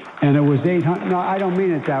stimulus, and it was no, I don't mean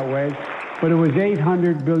it that way, but it was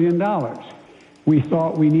 $800 billion. We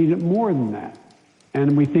thought we needed more than that,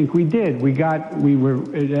 and we think we did.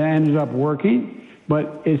 It ended up working,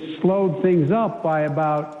 but it slowed things up by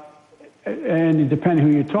about, and depending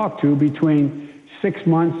who you talk to, between 6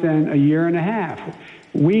 months and a year and a half.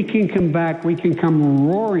 We can come back, we can come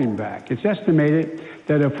roaring back. It's estimated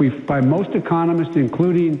that if by most economists,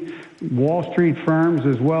 including Wall Street firms,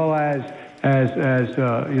 as well as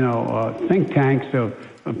think tanks,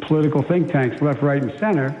 political think tanks, left, right, and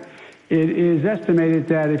center, it is estimated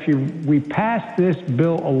that if we pass this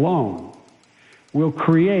bill alone, we'll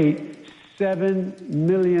create 7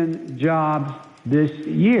 million jobs this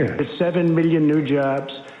year. It's 7 million new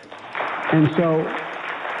jobs. And so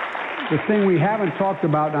the thing we haven't talked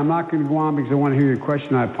about, and I'm not going to go on because I want to hear your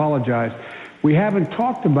question, I apologize. We haven't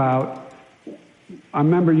talked about, I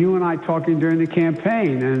remember you and I talking during the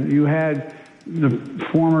campaign, and you had the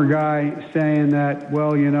former guy saying that,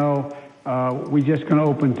 well, we're just going to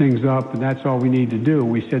open things up, and that's all we need to do.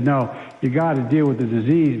 We said, no, you got to deal with the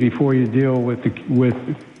disease before you deal with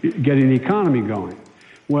getting the economy going.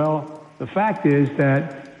 Well, the fact is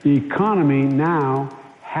that the economy now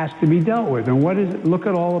has to be dealt with. And what is it? Look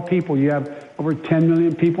at all the people. You have over 10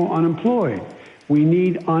 million people unemployed. We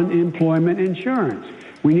need unemployment insurance.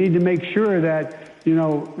 We need to make sure that, you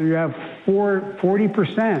have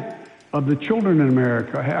 40% of the children in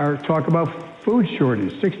America talk about food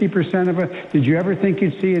shortage. 60% of it. Did you ever think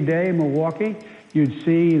you'd see a day in Milwaukee? You'd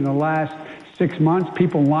see in the last 6 months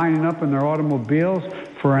people lining up in their automobiles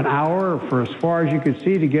for an hour or for as far as you could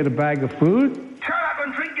see to get a bag of food? Shut up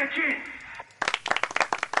and drink your gin.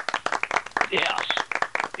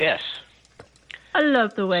 Yes. I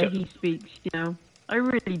love the way he speaks, I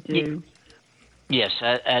really do. Yes,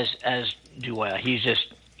 as do I. He's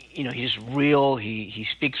just, he's real. He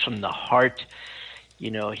speaks from the heart.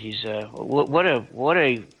 He's what a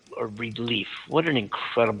relief. What an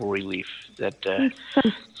incredible relief that.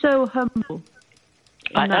 He's so humble.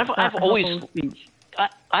 I've always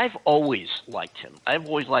liked him. I've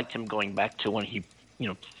always liked him going back to when he's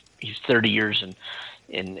 30 years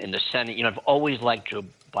in the Senate. I've always liked Joe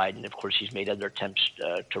Biden. Of course, he's made other attempts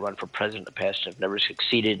to run for president in the past and have never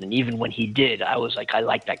succeeded. And even when he did, I was like, I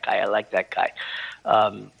like that guy.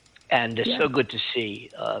 And it's so good to see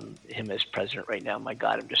him as president right now. My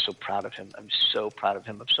God, I'm just so proud of him. I'm so proud of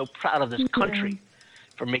this country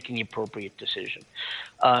for making the appropriate decision.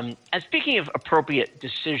 And speaking of appropriate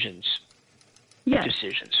decisions,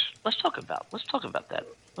 let's talk about that.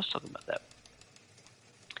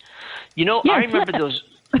 I remember those.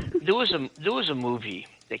 There was a movie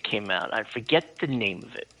that came out. I forget the name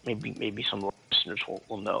of it. Maybe some listeners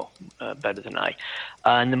will know better than I.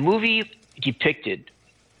 And the movie depicted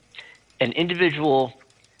an individual.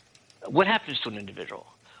 What happens to an individual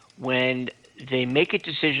when they make a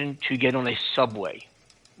decision to get on a subway?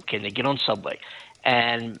 Okay, they get on subway,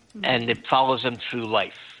 and it follows them through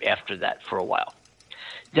life after that for a while.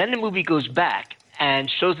 Then the movie goes back and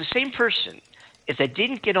shows the same person. If they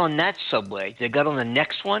didn't get on that subway, they got on the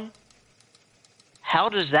next one. How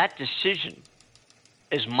does that decision,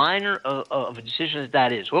 as minor of a decision as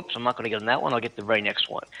that is, whoops, I'm not going to get on that one, I'll get the very next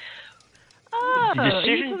one. Oh, the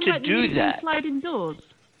decision to do that. Sliding doors.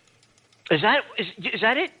 Is that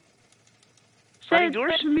it? Sliding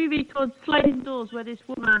doors? There's a movie called Sliding Doors where this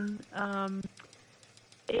woman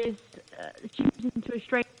she moves into a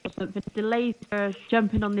stranger or something, delays her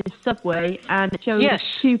jumping on this subway, and it shows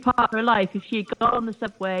two parts of her life. If she had got on the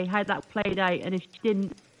subway, how that played out, and if she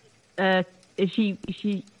didn't, if she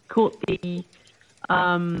caught the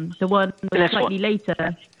one slightly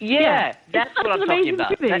later. Yeah, that's what I'm talking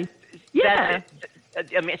about. That's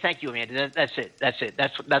thank you, Amanda. That's it. That's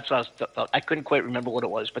what I was thought. I couldn't quite remember what it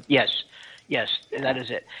was, but yes, that is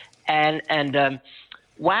it. And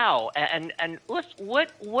wow. And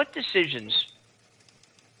what decisions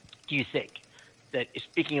do you think that,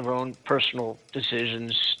 speaking of our own personal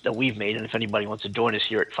decisions that we've made, and if anybody wants to join us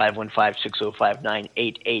here at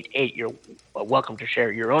 515-605-9888, you're welcome to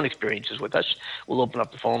share your own experiences with us. We'll open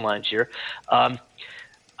up the phone lines here. I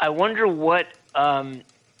wonder what,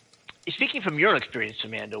 speaking from your experience,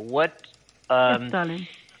 Amanda, what, yes, darling.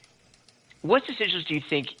 what decisions do you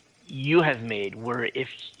think you have made where if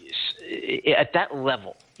at that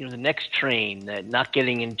level, the next train, not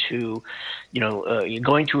getting into,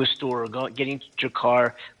 going to a store, getting to your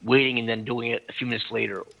car, waiting, and then doing it a few minutes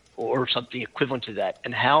later, or something equivalent to that,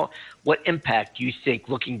 and what impact do you think,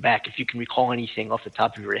 looking back, if you can recall anything off the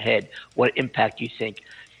top of your head, what impact do you think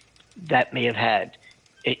that may have had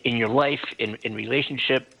in your life, in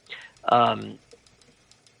relationship, in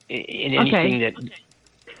anything that...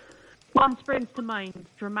 One springs to mind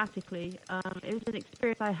dramatically. It was an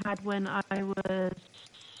experience I had when I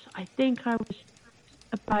think I was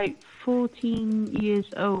about 14 years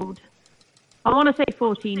old. I want to say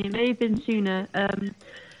 14, it may have been sooner.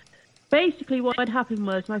 Basically what had happened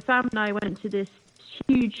was my family and I went to this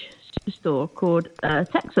huge store called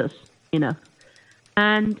Texas,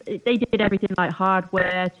 and they did everything like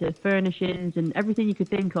hardware to furnishings and everything you could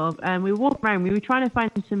think of. And we walked around. We were trying to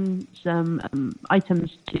find some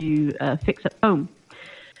items to fix at home,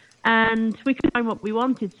 and we couldn't find what we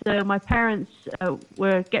wanted. So my parents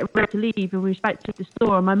were getting ready to leave, and we went back to the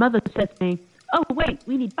store. And my mother said to me, "Oh wait,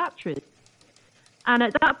 we need batteries." And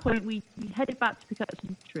at that point, we headed back to pick up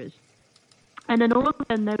some batteries. And then all of a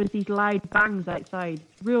sudden, there was these loud bangs outside,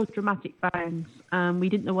 real dramatic bangs. We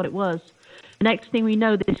didn't know what it was. The next thing we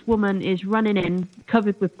know, this woman is running in,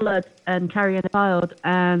 covered with blood and carrying a child,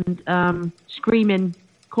 and screaming,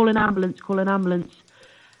 calling ambulance.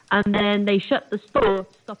 And then they shut the store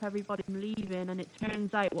to stop everybody from leaving. And it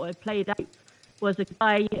turns out what had played out was a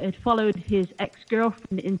guy had followed his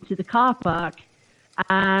ex-girlfriend into the car park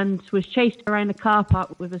and was chased around the car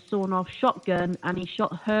park with a sawn-off shotgun, and he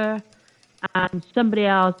shot her and somebody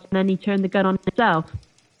else, and then he turned the gun on himself.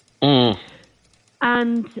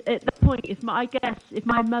 And at that point, if my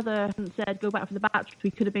mother hadn't said, go back for the batteries, we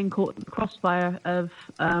could have been caught in the crossfire of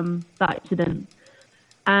that accident.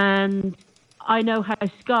 And I know how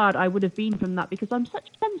scarred I would have been from that, because I'm such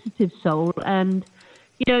a sensitive soul. And,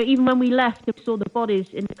 even when we left and we saw the bodies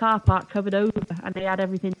in the car park covered over and they had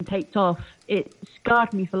everything taped off, it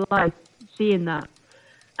scarred me for life seeing that.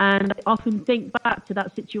 And I often think back to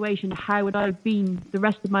that situation, how would I have been the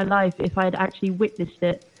rest of my life if I had actually witnessed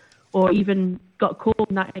it or even got caught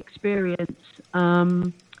in that experience.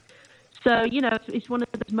 So, it's one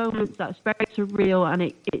of those moments that's very surreal, and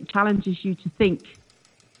it challenges you to think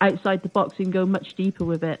outside the box and go much deeper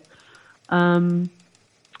with it.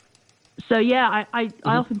 So, yeah, I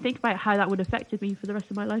often think about how that would have affected me for the rest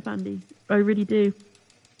of my life, Andy. I really do.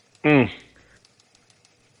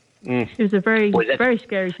 It was a very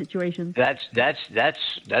scary situation. That's a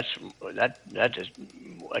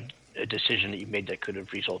decision that you made that could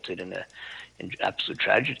have resulted in absolute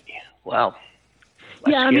tragedy. Wow.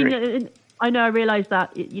 That's scary. I mean, I know I realized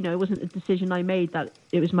that it wasn't a decision I made, that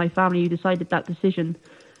it was my family who decided that decision.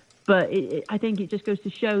 But I think it just goes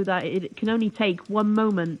to show that it can only take one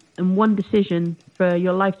moment and one decision for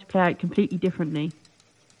your life to play out completely differently.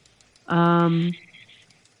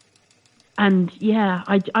 And yeah,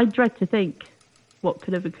 I dread to think what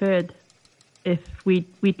could have occurred if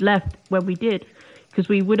we'd left when we did, because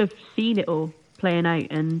we would have seen it all playing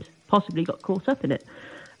out and possibly got caught up in it.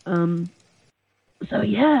 So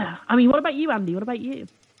yeah, I mean, what about you, Andy? What about you?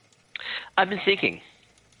 I've been thinking.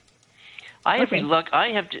 I have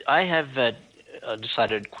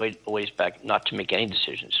decided quite a ways back not to make any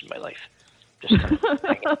decisions in my life. Just kind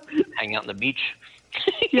of hang out on the beach.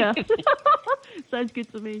 Yeah, sounds good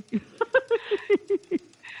to me.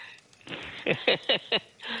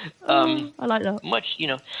 I like that. Much,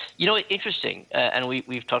 interesting. And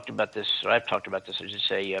we've talked about this, or I've talked about this, I should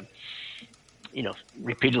say,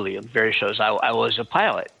 repeatedly on various shows. I was a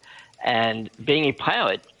pilot, and being a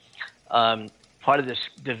pilot, part of the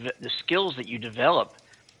skills that you develop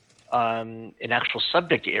in actual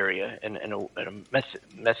subject area and a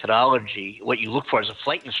methodology, what you look for as a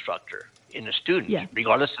flight instructor in a student,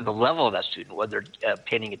 regardless of the level of that student, whether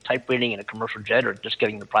obtaining a type rating in a commercial jet or just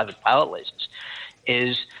getting the private pilot license,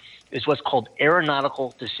 is what's called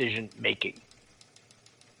aeronautical decision making.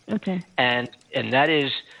 Okay. And that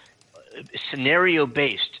is scenario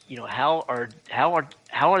based. How are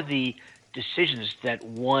the decisions that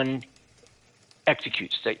one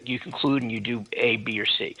executes, that you conclude and you do A, B, or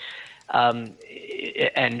C,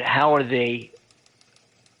 and how are they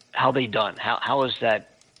done? How is that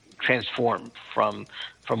transformed from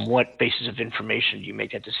what basis of information do you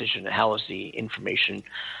make that decision, and how is the information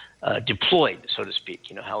deployed, so to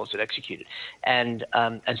speak? How is it executed? And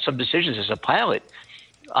some decisions as a pilot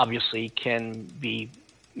obviously can be,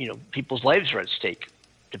 people's lives are at stake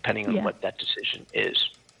depending on what that decision is.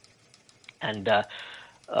 And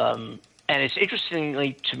it's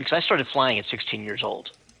interestingly to me, because I started flying at 16 years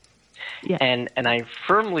old, Yeah. And I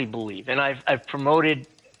firmly believe, and I've promoted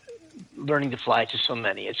learning to fly to so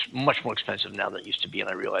many. It's much more expensive now than it used to be, and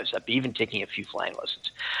I realize that. But even taking a few flying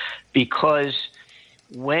lessons, because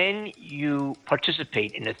when you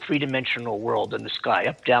participate in a three-dimensional world in the sky,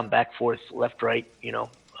 up, down, back, forth, left, right,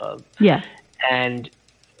 and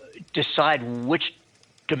decide which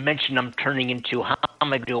dimension I'm turning into, how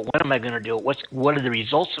am I going to do it, when am I going to do it, what are the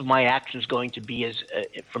results of my actions going to be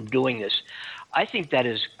from doing this, I think that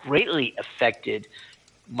has greatly affected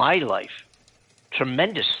my life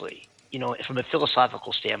tremendously, from a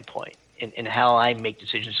philosophical standpoint, in how I make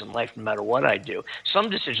decisions in life, no matter what I do. Some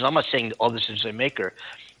decisions, I'm not saying all decisions I make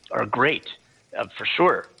are great, for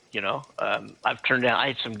sure. I've turned down, I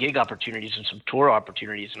had some gig opportunities and some tour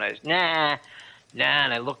opportunities, and I was, nah,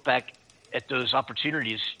 and I look back at those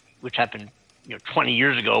opportunities, which happened, 20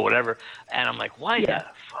 years ago or whatever, and I'm like, why the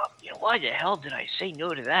fuck, why the hell did I say no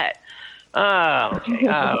to that? Oh, okay.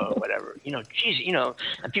 Oh, whatever. Geez,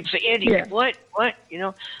 and people say, Andy, what? I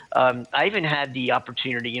even had the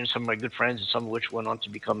opportunity, some of my good friends, and some of which went on to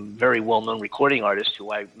become very well-known recording artists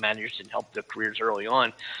who I managed and helped their careers early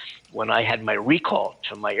on. When I had my recall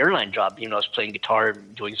to my airline job, I was playing guitar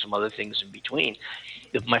and doing some other things in between.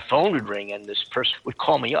 If my phone would ring and this person would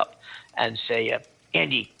call me up and say,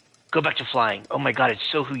 Andy, go back to flying. Oh my God, it's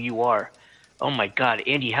so who you are. Oh my God,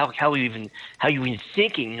 Andy, how are you even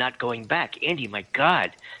thinking not going back? Andy, my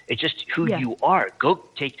God, it's just who you are.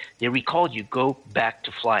 They recalled you, go back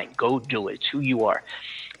to flying. Go do it. It's who you are.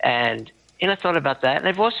 And I thought about that. And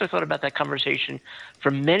I've also thought about that conversation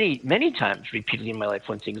for many, many times repeatedly in my life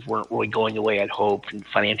when things weren't really going the way I'd hoped, and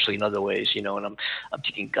financially in other ways, and I'm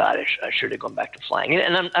thinking, God, I should have gone back to flying.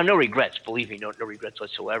 And I'm no regrets, believe me, no regrets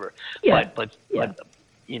whatsoever. Yeah. But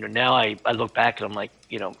now I look back and I'm like,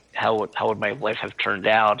 how would my life have turned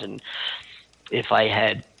out? And if I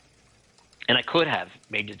had, and I could have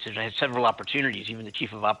made a decision. I had several opportunities. Even the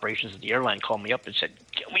chief of operations of the airline called me up and said,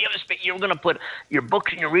 "Can we have a space? You're going to put your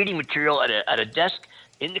books and your reading material at a desk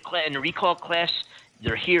in the recall class.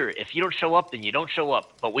 They're here. If you don't show up, then you don't show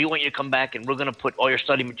up. But we want you to come back, and we're going to put all your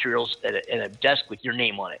study materials at a desk with your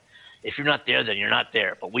name on it. If you're not there, then you're not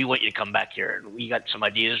there. But we want you to come back here. And we got some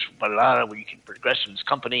ideas, where you can progress in this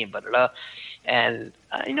company, and And,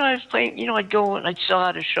 I was playing, I'd go and I'd sell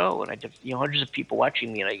out a show, and I'd have, hundreds of people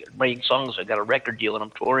watching me, and I'm writing songs. I got a record deal, and I'm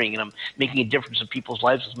touring, and I'm making a difference in people's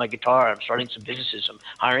lives with my guitar. I'm starting some businesses. I'm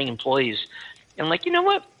hiring employees. And I'm like, you know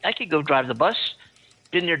what? I could go drive the bus.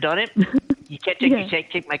 Been there, done it. You can't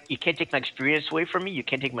take my experience away from me. You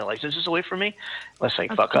can't take my licenses away from me, unless I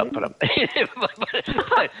fuck up. But I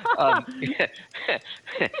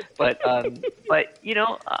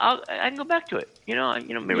can go back to it.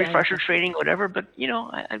 Maybe refresher training, whatever. But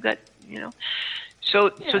I've got So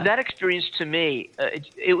that experience to me,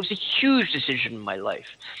 it was a huge decision in my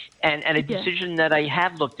life, and a decision that I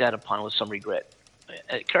have looked at upon with some regret.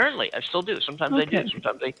 Currently, I still do. Sometimes I do.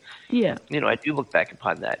 Sometimes I do look back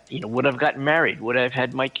upon that. Would I've gotten married? Would I have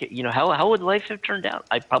had my kid? How would life have turned out?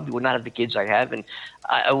 I probably would not have the kids I have, and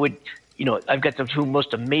I would. I've got the two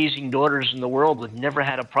most amazing daughters in the world with never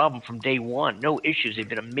had a problem from day one. No issues. They've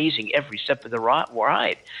been amazing every step of the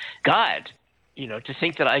ride. God, to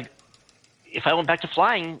think that if I went back to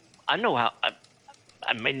flying, I know how.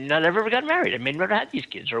 I may not have ever got married. I may never had these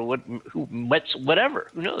kids, or whatever.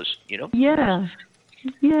 Who knows? Yeah.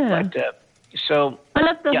 Yeah. But, I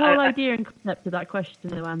love the whole idea and concept of that question,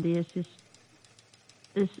 though, Andy. It's just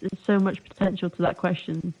there's so much potential to that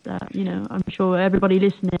question that I'm sure everybody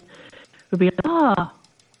listening would be like, how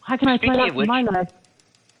can I apply that to my life?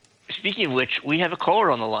 Speaking of which, we have a caller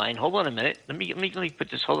on the line. Hold on a minute. Let me put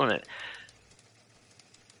this. Hold on a minute.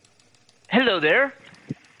 Hello there.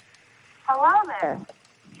 Hello there.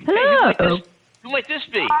 Hello. Hey, who might this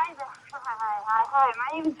be? Hi.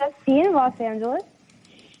 My name is Justine in Los Angeles.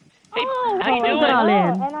 Hey, how you doing?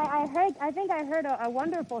 Darling. And I think I heard a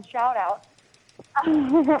wonderful shout out. And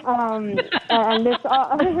this,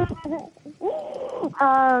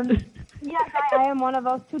 yes, I am one of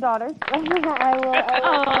those two daughters. But I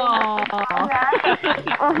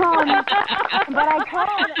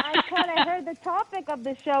heard the topic of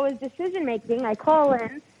the show is decision making. I call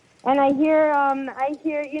in. And I hear,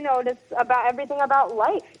 this about everything about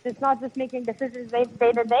life. It's not just making decisions day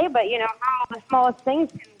to day, but how the smallest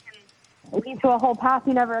things can lead to a whole path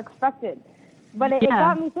you never expected. But it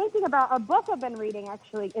got me thinking about a book I've been reading.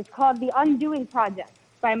 Actually, it's called The Undoing Project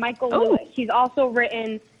by Michael Lewis. He's also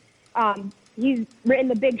written,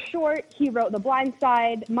 The Big Short. He wrote The Blind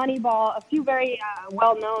Side, Moneyball, a few very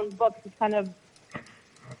well-known books. It's kind of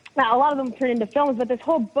a lot of them turn into films, but this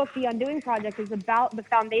whole book, The Undoing Project, is about the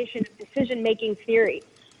foundation of decision-making theory.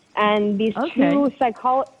 And these two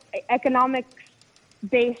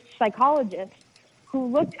economics-based psychologists who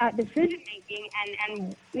looked at decision-making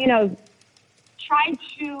and tried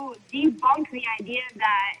to debunk the idea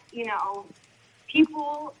that,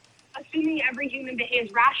 people, assuming every human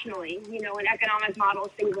behaves rationally, in economic models,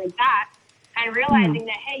 things like that, and realizing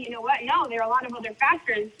that, hey, you know what? No, there are a lot of other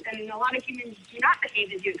factors, and a lot of humans do not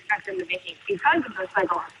behave as you expect them to behave because of those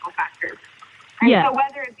psychological factors. And so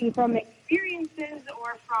whether it be from experiences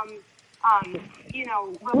or from,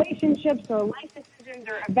 relationships or life decisions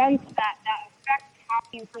or events that affect how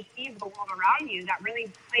you perceive the world around you, that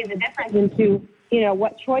really plays a difference into,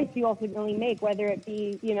 what choice you ultimately make, whether it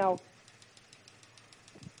be,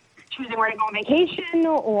 choosing where to go on vacation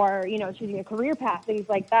or, choosing a career path, things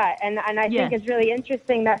like that. And I think it's really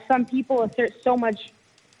interesting that some people assert so much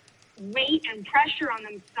weight and pressure on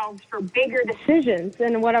themselves for bigger decisions.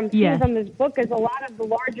 And what I'm seeing from this book is a lot of the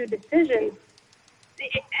larger decisions,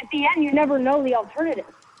 at the end, you never know the alternative.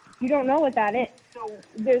 You don't know what that is. So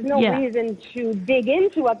there's no reason to dig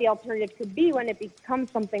into what the alternative could be when it becomes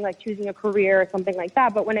something like choosing a career or something like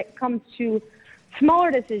that. But when it comes to smaller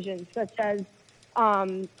decisions, such as,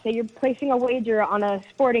 say you're placing a wager on a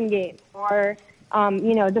sporting game or,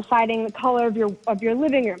 deciding the color of your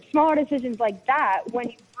living room, smaller decisions like that, when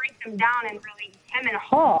you break them down and really hem and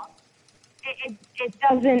haw, it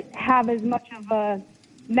doesn't have as much of a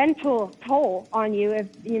mental toll on you if,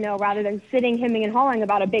 rather than sitting, hemming and hawing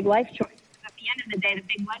about a big life choice. At the end of the day, the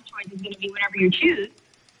big life choice is going to be whatever you choose.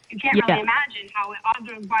 You can't really imagine how it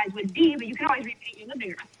otherwise would be, but you can always repaint your living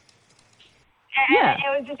room. And it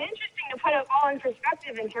was just interesting to put it all in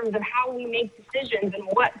perspective in terms of how we make decisions and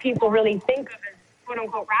what people really think of as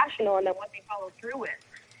quote-unquote rational and then what they follow through with.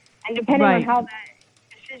 And depending on how that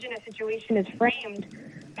decision or situation is framed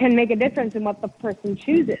can make a difference in what the person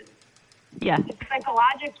chooses. Yeah. Just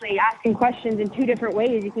psychologically, asking questions in two different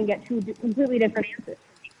ways, you can get two completely different answers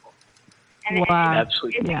from people. And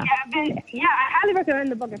absolutely. I highly recommend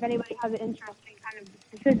the book if anybody has an interest in kind of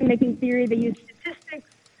decision-making theory. They use statistics.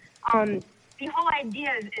 The whole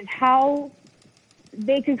idea is how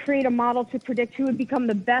they could create a model to predict who would become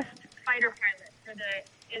the best fighter pilot for the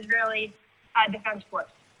Israeli Defense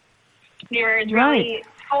Force. They were Israeli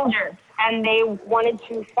soldiers, and they wanted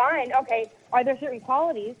to find, okay, are there certain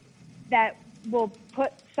qualities that will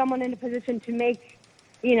put someone in a position to make,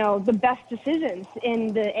 the best decisions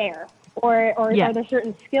in the air? Or are there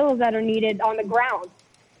certain skills that are needed on the ground?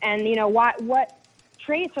 And, what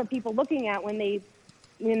traits are people looking at when they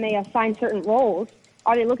assign certain roles?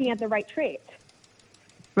 Are they looking at the right traits?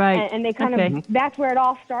 Right. And they kind of, that's where it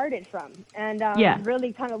all started from. And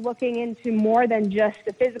really kind of looking into more than just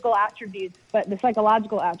the physical attributes, but the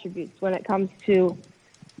psychological attributes when it comes to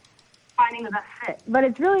finding the best fit. But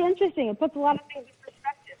it's really interesting. It puts a lot of things in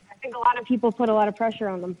perspective. I think a lot of people put a lot of pressure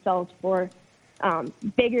on themselves for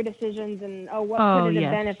bigger decisions and, what could it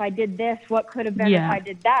have been if I did this? What could have been if I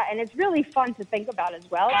did that? And it's really fun to think about as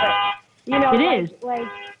well. But, like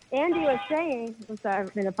Andy was saying, I'm sorry,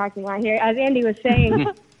 I'm in the parking lot here. As Andy was saying,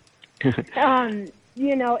 at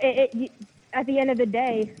the end of the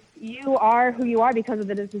day, you are who you are because of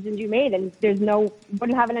the decisions you made, and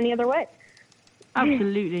wouldn't have it any other way.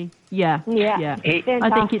 Absolutely. Yeah.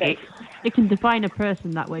 I think it can define a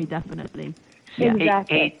person that way, definitely. Yeah.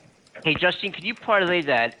 Exactly. Hey, Justine, could you parlay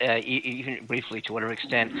that, even briefly to whatever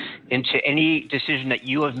extent, into any decision that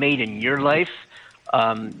you have made in your life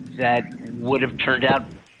that would have turned out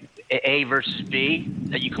A versus B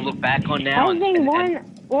that you can look back on now? So in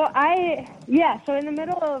the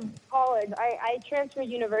middle of college, I transferred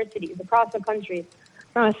universities across the country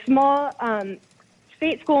from a small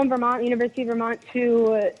state school in Vermont, University of Vermont,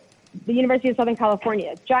 to the University of Southern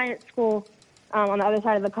California, a giant school on the other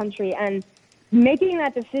side of the country. And making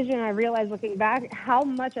that decision, I realized looking back how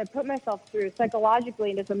much I put myself through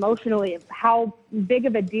psychologically and just emotionally, how big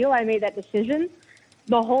of a deal I made that decision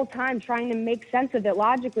the whole time, trying to make sense of it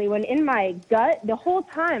logically, when in my gut, the whole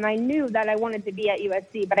time I knew that I wanted to be at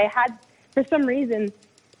USC, but I had, for some reason,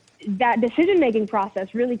 that decision-making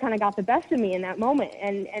process really kind of got the best of me in that moment.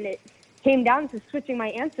 And it came down to switching my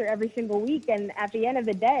answer every single week. And at the end of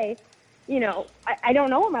the day, I don't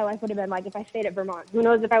know what my life would have been like if I stayed at Vermont. Who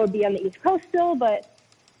knows if I would be on the East Coast still, but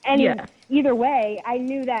either way, I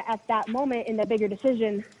knew that at that moment in the bigger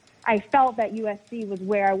decision, I felt that USC was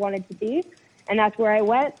where I wanted to be, and that's where I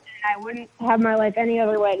went, and I wouldn't have my life any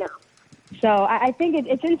other way now. So I think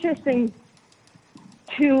it's interesting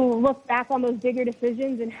to look back on those bigger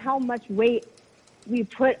decisions and how much weight we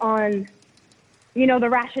put on, the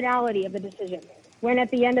rationality of the decision, when at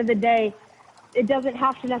the end of the day, it doesn't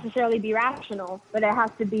have to necessarily be rational, but it has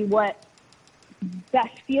to be what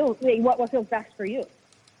feels best for you.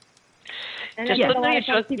 And I think a lot of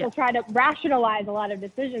times people try to rationalize a lot of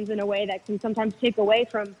decisions in a way that can sometimes take away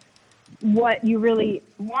from what you really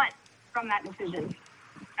want from that decision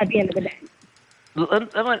at the end of the day. I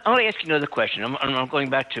want to ask you another question. I'm going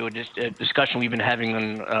back to a discussion we've been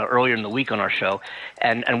having earlier in the week on our show,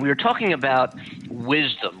 and we were talking about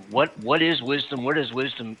wisdom. What is wisdom? Where does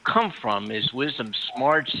wisdom come from? Is wisdom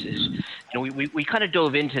smarts? We kind of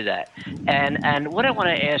dove into that, and what I want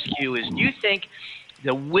to ask you is, do you think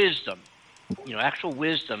the wisdom, actual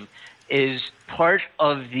wisdom, is part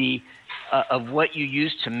of the of what you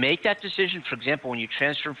used to make that decision? For example, when you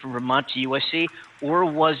transferred from Vermont to USC, or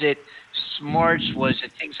was it smarts? Was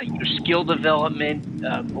it things like your skill development?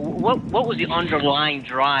 What was the underlying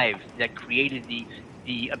drive that created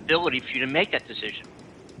the ability for you to make that decision?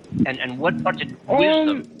 And what part did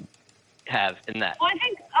wisdom have in that? Well, I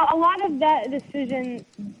think a lot of that decision,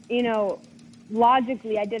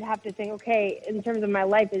 logically, I did have to think, okay, in terms of my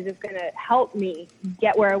life, is this going to help me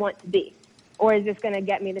get where I want to be? Or is this going to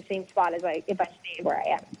get me the same spot as if I stay where I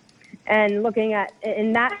am? And looking at,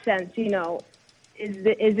 in that sense, is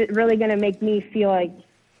it really going to make me feel like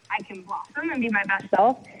I can blossom and be my best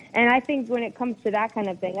self? And I think when it comes to that kind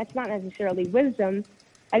of thing, that's not necessarily wisdom.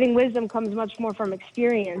 I think wisdom comes much more from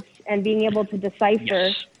experience and being able to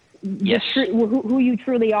decipher who you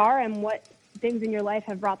truly are and what things in your life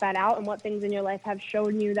have brought that out and what things in your life have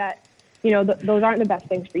shown you that those aren't the best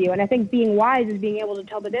things for you. And I think being wise is being able to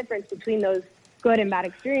tell the difference between those good and bad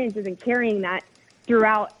experiences and carrying that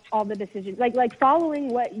throughout all the decisions. Like following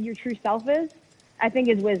what your true self is, I think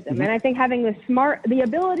is wisdom. Mm-hmm. And I think having the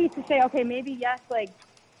ability to say, okay, maybe yes,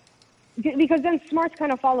 because then smarts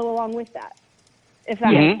kind of follow along with that, if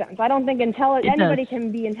that makes sense. I don't think anybody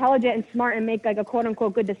can be intelligent and smart and make a quote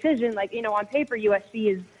unquote good decision. On paper,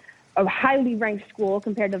 USC is a highly ranked school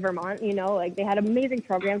compared to Vermont, they had amazing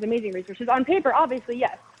programs, amazing resources. On paper, obviously,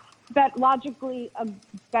 yes, but logically a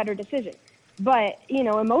better decision. But,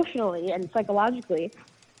 emotionally and psychologically,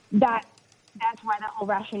 that's why that whole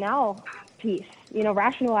rationale piece,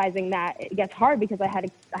 rationalizing that, it gets hard because I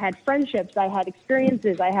had friendships, I had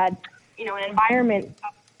experiences, I had, an environment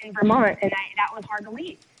in Vermont, and that was hard to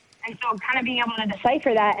leave. And so kind of being able to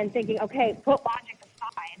decipher that and thinking, okay, put logic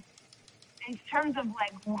aside, in terms of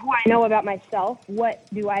who I know about myself, what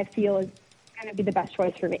do I feel is going to be the best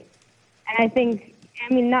choice for me? And I think,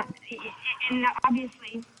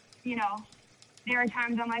 obviously, there are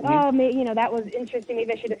times I'm like, oh, maybe, that was interesting.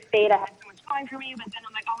 Maybe I should have stayed. I had so much going for me. But then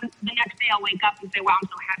I'm like, oh, the next day I'll wake up and say, wow, I'm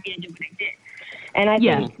so happy I did what I did. And I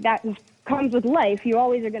think that comes with life. You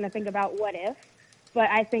always are going to think about what if. But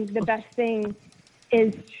I think the best thing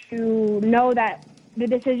is to know that the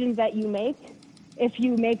decisions that you make, if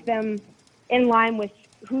you make them in line with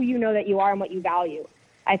who you know that you are and what you value,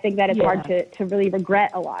 I think that it's hard to really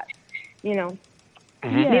regret a lot,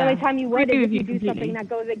 Mm-hmm. The only time you would is if you do something that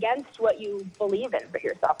goes against what you believe in for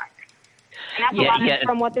yourself. And that's a lot of,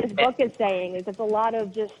 from what this book is saying, is it's a lot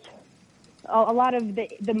of the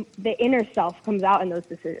inner self comes out in those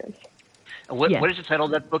decisions. What is the title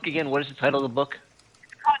of that book again? What is the title of the book?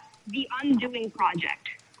 It's called The Undoing Project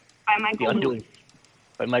by Michael Lewis.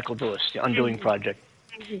 By Michael Lewis, The Undoing Project.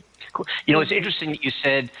 Mm-hmm. Cool. It's interesting that you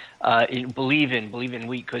said believe in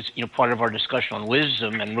because part of our discussion on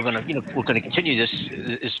wisdom, and we're going to continue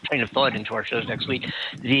this train of thought into our shows next week.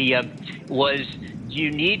 Was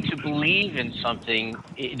you need to believe in something?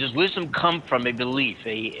 Does wisdom come from a belief?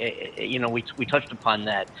 We touched upon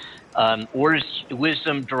that, or is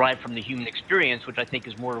wisdom derived from the human experience, which I think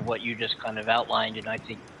is more of what you just kind of outlined, and I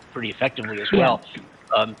think pretty effectively as well.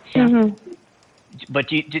 But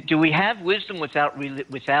do we have wisdom without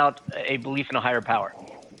a belief in a higher power?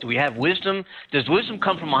 Do we have wisdom? Does wisdom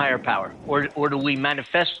come from a higher power, or do we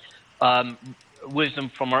manifest wisdom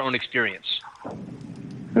from our own experience?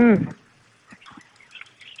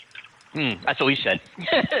 That's what we said.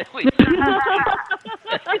 It's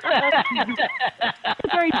a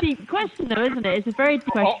very deep question, though, isn't it? It's a very deep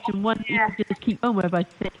question. One you can just keep on with, I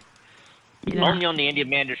think. Only on the Andy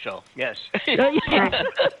Amanda show. Yes.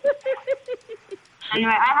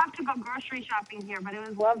 Anyway, I have to go grocery shopping here, but it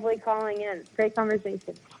was lovely calling in. Great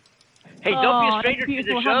conversation. Hey, don't be a stranger to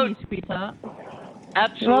the show. Sweetheart.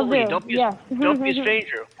 Absolutely. Don't be a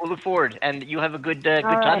stranger. We'll look forward, and you have a good time.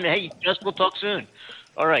 Right. Hey, we'll talk soon.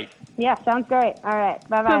 All right. Yeah, sounds great. All right.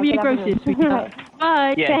 Bye-bye. Come be a grocery, sweetheart.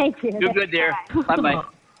 Bye. Yeah. Thank you. Do good there. Bye-bye.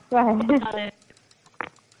 Bye.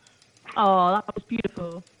 Oh, that was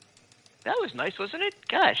beautiful. That was nice, wasn't it?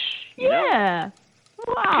 Gosh. Yeah.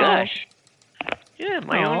 Wow. Gosh. Yeah,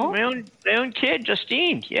 my own kid,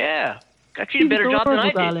 Justine. Yeah, she did a better job than I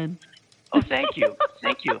did. Darling. Oh, thank you,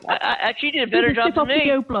 thank you. She did a better job than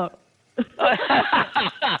me.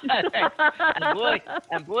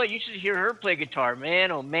 and boy, you should hear her play guitar,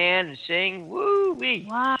 man. Oh man, and sing. Woo wee.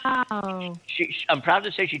 Wow. I'm proud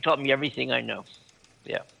to say she taught me everything I know.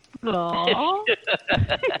 Yeah. Aww.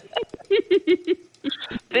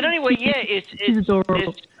 But anyway, yeah, it's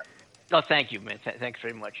adorable. Oh, thank you, man. Thanks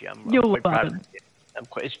very much. Yeah, I'm You're quite proud of welcome.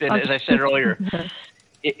 it. It's been, as I said earlier,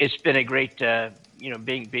 it's been a great,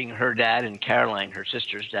 being her dad and Caroline, her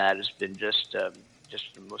sister's dad, has been just the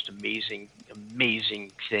most amazing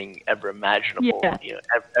thing ever imaginable. Yeah.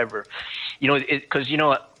 Ever. Because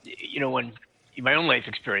when in my own life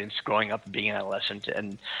experience, growing up and being an adolescent,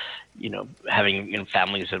 and having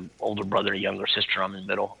families, an older brother, a younger sister, I'm in the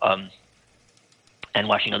middle. And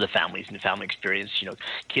watching other families and the family experience,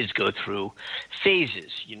 kids go through phases,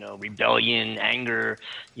 rebellion, anger,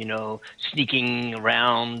 sneaking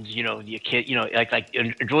around, the kid, like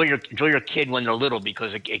enjoy your kid when they're little,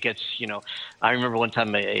 because it gets, I remember one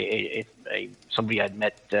time somebody I'd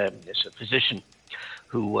met, as a physician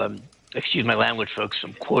who, excuse my language, folks,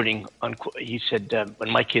 I'm quoting, he said,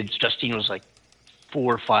 when my kids, Justine was like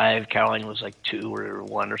 4 or 5, Caroline was like 2 or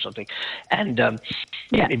 1 or something, and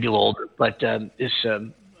maybe a little older. But this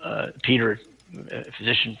Peter, a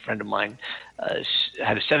physician friend of mine,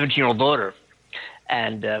 had a 17-year-old daughter,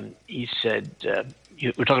 and he said,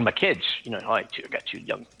 "We're talking about kids, I got 2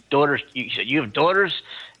 young daughters." He said, "You have daughters?"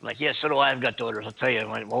 I'm like, "Yeah, so do I. I've got daughters. I'll tell you,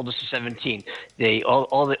 my oldest is 17.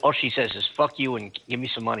 All she says is 'fuck you' and 'give me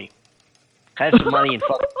some money.' I have some money and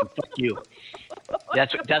fuck you." And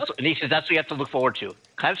he says that's what you have to look forward to.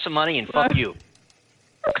 Have some money and fuck you.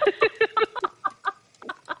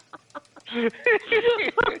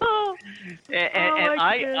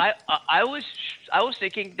 I was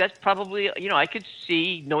thinking that's probably, I could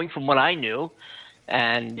see, knowing from what I knew,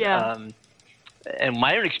 and and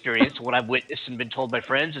my own experience, what I've witnessed and been told by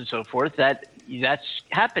friends and so forth, that's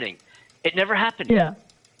happening. It never happened. Yeah.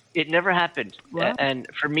 It never happened. Wow. And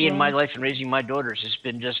for me in my life and raising my daughters, it's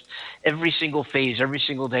been just every single phase, every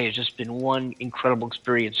single day has just been one incredible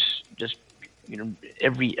experience. Just,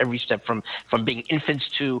 every step from being infants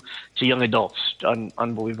to young adults,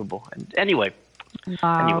 unbelievable. And anyway.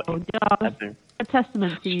 Wow. A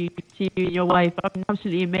testament to you and your wife.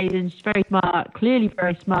 Absolutely amazing. She's very smart, clearly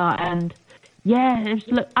very smart, and it's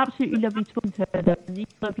absolutely lovely talking to her. And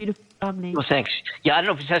you've got a beautiful family. Well, thanks. Yeah, I don't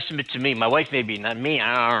know if it's a testament to me. My wife maybe, not me.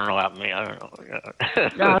 I don't know about me. I don't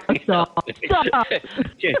know. Stop. But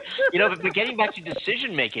getting back to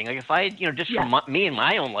decision making, like if I, just from me and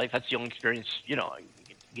my own life, that's the only experience. You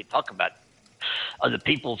can talk about other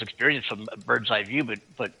people's experience from a bird's eye view,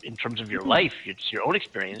 but in terms of your life, it's your own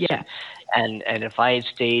experience. Yeah. And if I had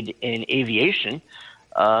stayed in aviation,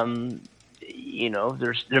 there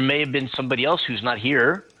may have been somebody else who's not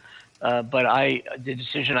here, but the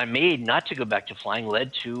decision I made not to go back to flying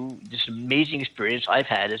led to this amazing experience I've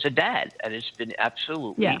had as a dad, and it's been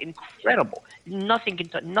absolutely incredible. Nothing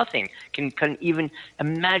can even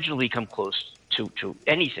imaginally come close to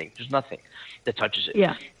anything. There's nothing that touches it.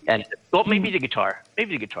 Yeah. And maybe the guitar. No.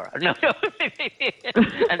 and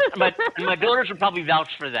my daughters would probably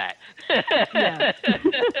vouch for that. Yeah.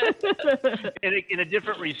 in a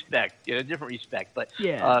different respect. But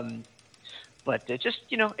but just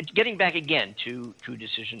getting back again to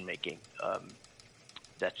decision making.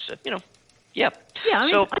 That's Yeah.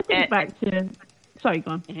 Yeah. I think back to. Sorry,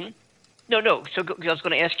 go on. Mm-hmm. No. So I was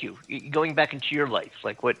going to ask you, going back into your life,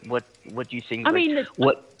 like what do you think?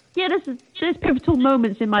 Yeah, there's pivotal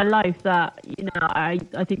moments in my life that, I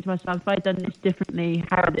think to myself, if I'd done this differently,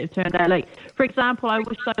 how would it have turned out? Like, for example, I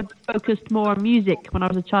wish I'd focused more on music when I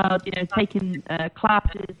was a child, taking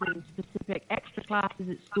classes and specific extra classes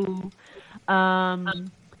at school,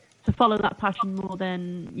 to follow that passion more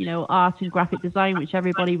than, art and graphic design, which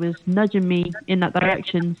everybody was nudging me in that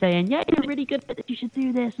direction, saying, yeah, you're really good at it, you should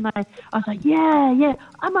do this. And I was like, yeah,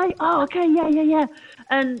 I might, okay, yeah.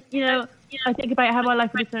 And, I think about how my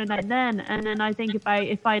life would have turned out then, and then I think about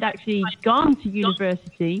if I'd actually gone to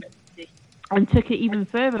university and took it even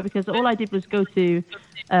further, because all I did was go to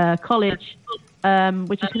college,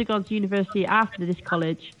 which I could have gone to university after this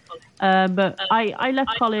college. But I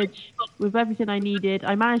left college with everything I needed.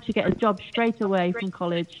 I managed to get a job straight away from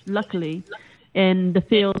college, luckily, in the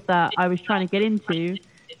field that I was trying to get into.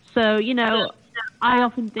 So, I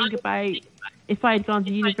often think about if I had gone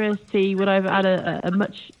to university, would I have had a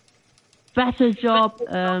much better job,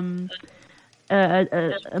 a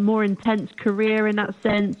more intense career in that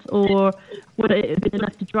sense, or would it have been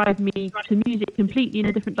enough to drive me to music completely in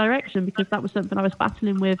a different direction, because that was something I was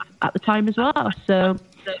battling with at the time as well. So,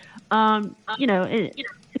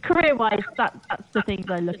 career-wise, that's the things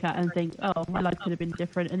I look at and think, oh, my life could have been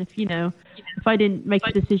different. And if I didn't make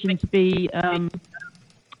a decision to be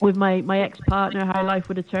with my ex-partner, how life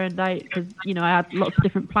would have turned out, because I had lots of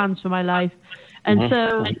different plans for my life, and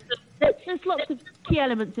so there's lots of key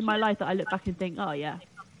elements in my life that I look back and think, oh yeah,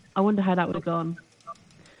 I wonder how that would have gone.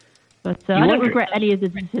 But I don't regret any of the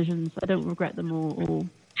decisions. I don't regret them all.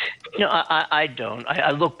 I don't. I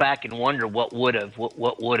look back and wonder what would have,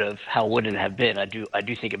 how would it have been. I do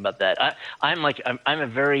think about that. I'm a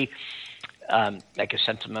very like a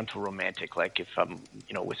sentimental romantic. Like if I'm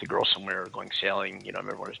with a girl somewhere going sailing, I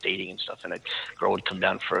remember when I was dating and stuff, and a girl would come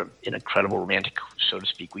down for an incredible romantic, so to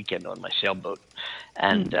speak, weekend on my sailboat,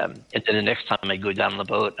 and then the next time I'd go down on the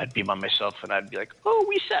boat, I'd be by myself and I'd be like, oh,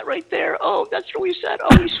 we sat right there. Oh, that's where we sat.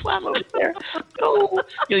 Oh, we swam over there. Oh,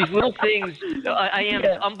 these little things. I am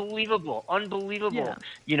unbelievable.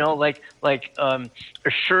 Yeah. Like a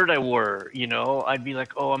shirt I wore. I'd be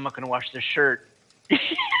like, oh, I'm not going to wash this shirt.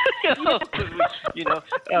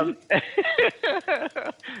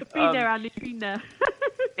 Been there, Andy. Been there.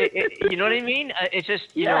 You know what I mean? It's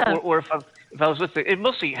just or if I was with it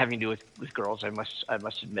mostly having to do with girls. I must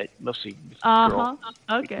admit, mostly with girls.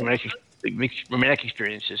 Okay. Romantic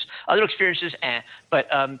experiences, other experiences, but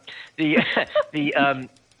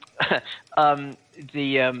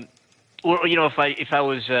or if I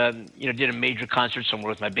was did a major concert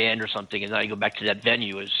somewhere with my band or something, and then I go back to that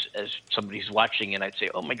venue as somebody who's watching, and I'd say,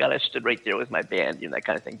 oh my God, I stood right there with my band, that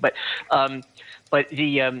kind of thing. But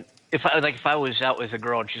if I was out with a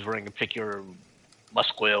girl and she's wearing a particular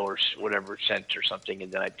musk oil or whatever scent or something,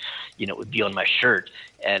 and then it would be on my shirt,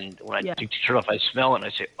 and when I took the shirt off, I'd smell it, and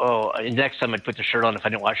I'd say, oh, and next time I'd put the shirt on, if I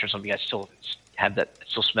didn't wash it or something, I'd still have that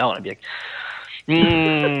smell, and I'd be like,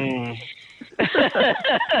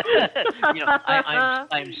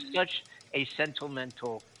 I'm such a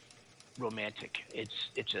sentimental romantic. It's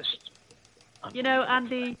just.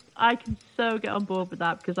 Andy, I can so get on board with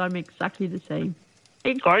that because I'm exactly the same.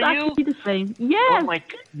 Are you? The same. Yes. Oh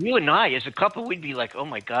you and I, as a couple, we'd be like, oh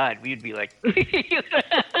my God, we'd be like, we'd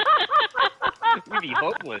be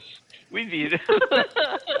hopeless. We'd be. I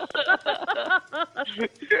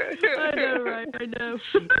know, right? I know.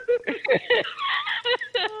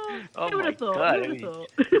 Oh my God!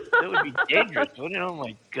 That would be dangerous, wouldn't it? Oh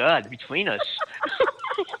my God! Between us.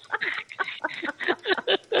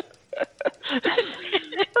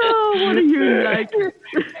 Oh, what are you like?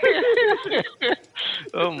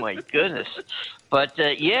 Oh my goodness! But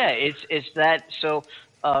it's that. So,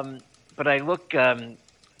 but I look. I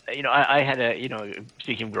had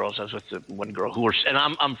speaking of girls, I was with one girl and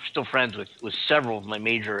I'm still friends with several of my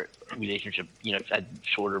major relationships. I've had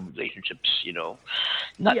shorter relationships.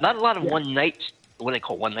 Not a lot of what I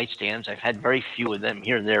call one night stands. I've had very few of them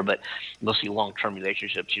here and there, but mostly long-term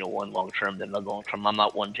relationships. One long-term, then another long-term. I'm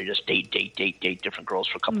not one to just date different girls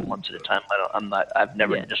for a couple months at a time. I've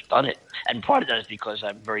never just done it, and part of that is because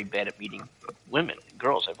I'm very bad at meeting women,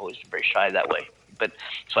 girls. I've always been very shy that way. But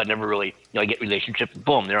so I never really, I get relationship,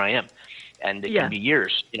 boom, there I am, and it can be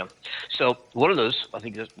years, So one of those, I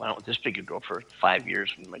think, I went with this bigger girl for 5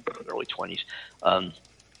 years in my early 20s.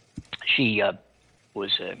 She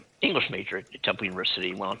was an English major at Temple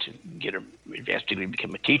University, went on to get her advanced degree and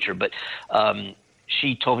become a teacher. But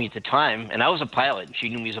she told me at the time, and I was a pilot, and she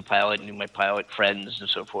knew me as a pilot, knew my pilot friends and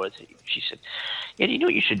so forth. She said, "Yeah, you know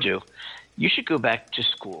what you should do? You should go back to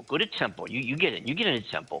school. Go to Temple. You get into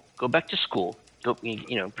Temple. Go back to school. Go,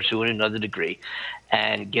 pursue another degree,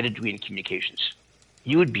 and get a degree in communications.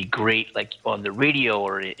 You would be great, like on the radio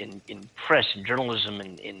or in press and journalism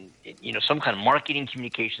and in some kind of marketing,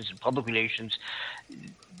 communications, and public relations.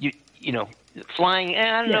 Flying.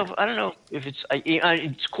 I don't know if it's.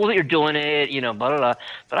 It's cool that you're doing it. Blah blah blah.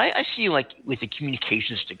 But I see you like with a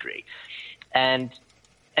communications degree, and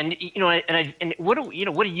what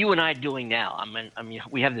are you and I doing now? I mean,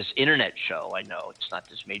 we have this internet show. I know it's not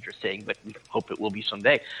this major thing, but we hope it will be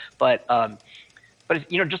someday. But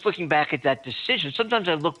just looking back at that decision, sometimes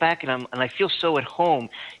I look back and I feel so at home.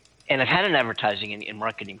 And I've had an advertising and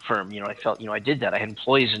marketing firm. I felt I did that. I had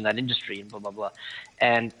employees in that industry and blah blah blah.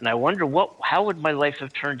 And I wonder how would my life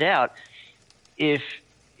have turned out if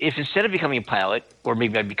instead of becoming a pilot, or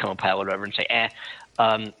maybe I'd become a pilot or whatever, and say,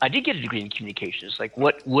 I did get a degree in communications. Like,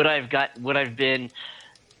 what would I've got? Would I've been,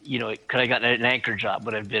 could I gotten an anchor job?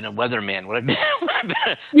 Would I've been a weatherman? Would I've been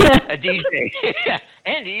a DJ?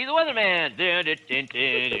 Andy, the weatherman.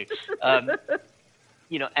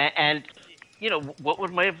 What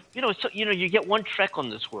would my, you get one trek on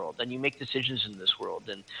this world, and you make decisions in this world,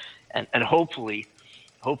 and hopefully,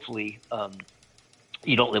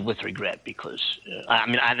 you don't live with regret because,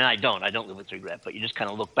 I don't live with regret, but you just kind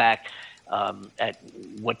of look back. at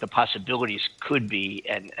what the possibilities could be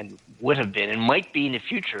and would have been and might be in the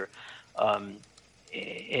future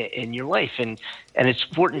in your life. And it's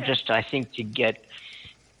important just, I think, to get,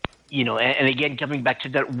 and again, coming back to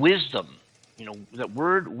that wisdom, that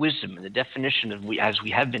word wisdom and the definition of as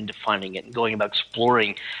we have been defining it and going about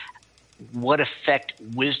exploring what effect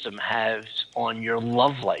wisdom has on your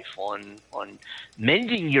love life, on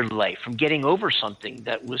mending your life, from getting over something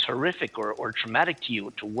that was horrific or traumatic to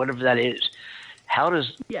you, to whatever that is. How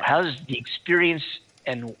does the experience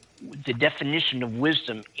and the definition of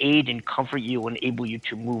wisdom aid and comfort you and enable you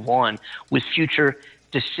to move on with future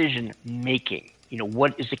decision making?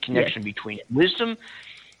 What is the connection between wisdom,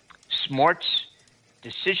 smarts,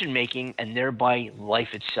 decision making, and thereby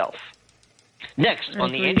life itself? Next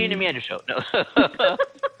on the Andy and Amanda Show. No.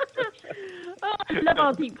 I love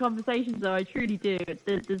our deep conversations, though. I truly do.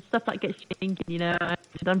 The stuff that gets you thinking, and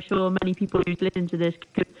I'm sure many people who listen to this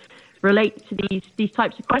could relate to these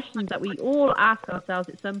types of questions that we all ask ourselves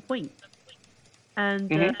at some point. And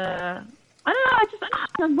I don't know.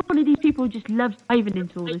 I'm one of these people who just loves diving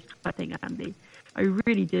into all this kind of thing, Andy. I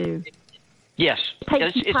really do. Yes. It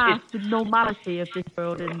takes you past the normality of this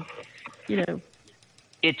world, and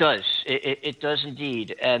It does. It does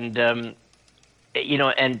indeed. And,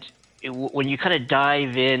 when you kind of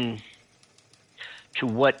dive in to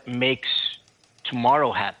what makes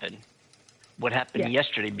tomorrow happen, what happened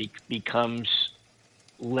yesterday becomes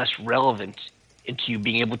less relevant into you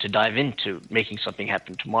being able to dive into making something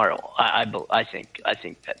happen tomorrow. I think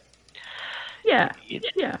that. Yeah.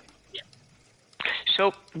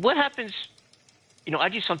 So what happens, I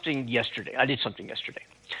did something yesterday.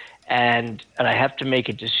 And I have to make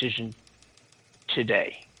a decision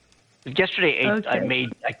today. Yesterday,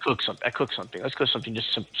 I cooked something. Let's go something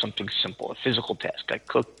simple, a physical task. I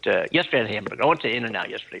cooked yesterday. I had a hamburger. I went to In-N-Out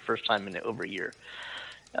yesterday, first time in over a year.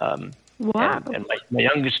 Wow! And my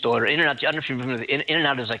youngest daughter, In-N-Out. I don't know if you remember,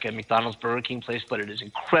 In-N-Out is like a McDonald's, Burger King place, but it is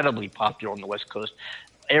incredibly popular on the West Coast.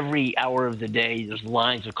 Every hour of the day, there's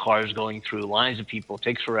lines of cars going through, lines of people. It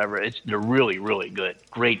takes forever. They're really, really good.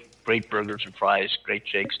 Great burgers and fries, great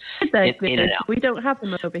shakes. In-N-Out. We don't have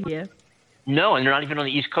them over here. No, and they're not even on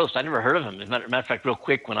the East Coast. I never heard of them. As a matter of fact, real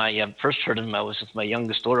quick, when I first heard of them, I was with my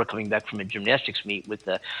youngest daughter coming back from a gymnastics meet with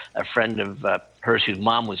a friend of hers whose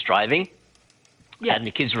mom was driving. Yeah. And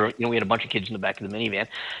the kids were, we had a bunch of kids in the back of the minivan,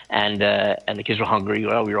 and the kids were hungry.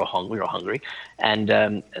 Well, we were all hungry. And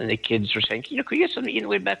the kids were saying, could you get something to eat on the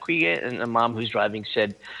way back? Could you get? And the mom who's driving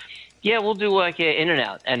said, yeah, we'll do like an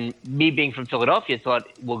In-N-Out. And me being from Philadelphia thought,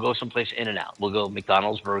 we'll go someplace In-N-Out. We'll go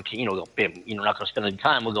McDonald's, Burger King, we'll go, bam, not going to spend any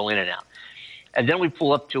time. We'll go In-N-Out. And then we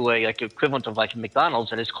pull up to a equivalent of like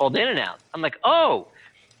McDonald's, and it's called In-N-Out. I'm like, oh,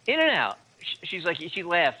 In-N-Out. She's like, she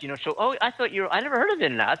laughed, so, I never heard of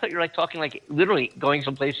In-N-Out. I thought you were like talking like literally going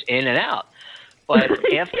someplace In-N-Out. But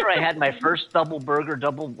after I had my first double burger,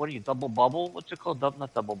 double bubble? What's it called?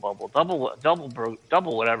 Not double bubble.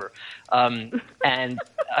 Double whatever. And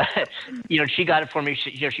she got it for me.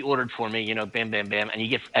 She ordered for me. Bam, bam, bam.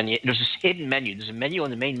 And there's this hidden menu. There's a menu on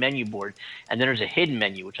the main menu board, and then there's a hidden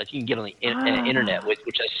menu which I think you can get on the internet,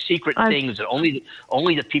 which has secret things that only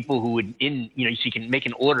the people who would so you can make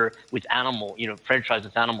an order with animal, French fries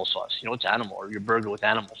with animal sauce. It's animal, or your burger with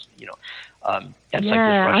animals. That's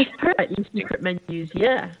I've heard about these secret menus.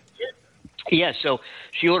 Yeah. So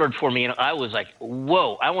she ordered for me, and I was like,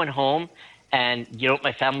 whoa. I went home, and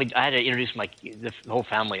my family, I had to introduce the whole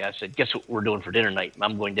family. I said, guess what we're doing for dinner tonight?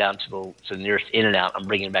 I'm going down to the nearest In-N-Out. I'm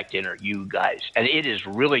bringing back dinner, you guys. And it is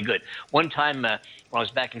really good. One time when I was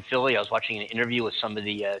back in Philly, I was watching an interview with some of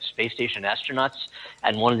the space station astronauts,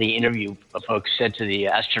 and one of the interview folks said to the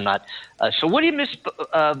astronaut, so what do you miss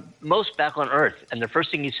most back on Earth? And the first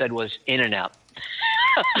thing he said was In-N-Out.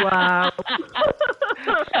 Wow.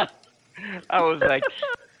 I was like,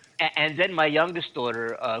 and then my youngest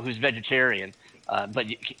daughter, who's vegetarian, but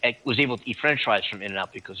was able to eat French fries from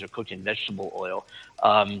In-N-Out because they're cooked in vegetable oil,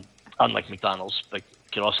 unlike McDonald's, but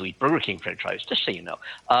can also eat Burger King French fries, just so you know.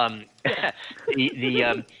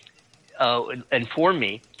 Informed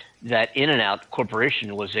me that In-N-Out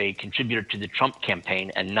Corporation was a contributor to the Trump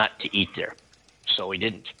campaign and not to eat there, so we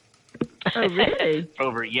didn't. Oh, really?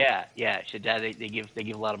 Yeah. She said, Dad, they give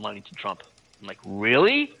a lot of money to Trump. I'm like,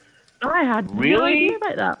 really? I had no idea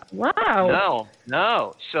about that. Wow.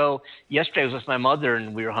 No. So yesterday I was with my mother,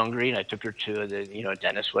 and we were hungry, and I took her to the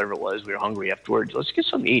dentist, whatever it was. We were hungry afterwards. Let's get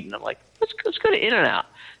something to eat. And I'm like, let's go to In-N-Out.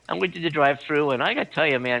 And we did the drive-through, and I got to tell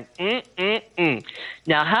you, man,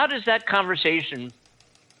 Now, how does that conversation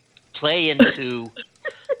play into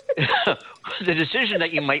the decision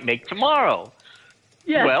that you might make tomorrow?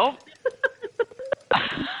 Yeah. Well,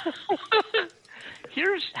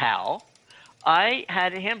 here's how. I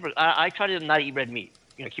had a hamburger. I try to not eat red meat.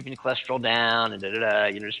 Keeping the cholesterol down and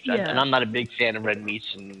and I'm not a big fan of red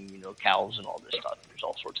meats and cows and all this stuff. There's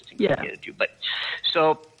all sorts of things you get into. But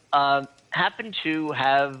so happened to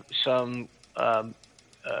have some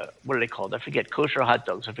what are they called? I forget. Kosher hot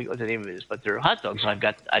dogs. I forget what the name of it is, but they're hot dogs.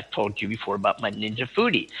 I've told you before about my Ninja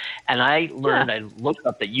Foodie, and I learned. I looked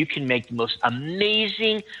up that you can make the most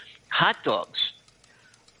amazing hot dogs.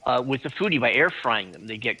 With the foodie by air frying them.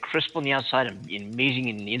 They get crisp on the outside and amazing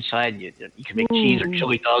in the inside. You can make cheese or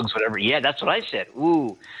chili dogs, whatever. Yeah, that's what I said.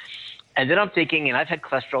 Ooh. And then I'm thinking, and I've had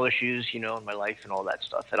cholesterol issues, in my life and all that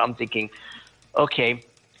stuff. And I'm thinking, okay,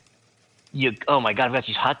 oh my God, I've got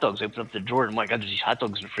these hot dogs. I open up the drawer, and my God, there's these hot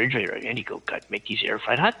dogs in the refrigerator. And you go, God, make these air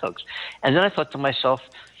fried hot dogs. And then I thought to myself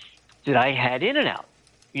that I had In-N-Out,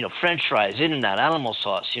 French fries, In-N-Out, animal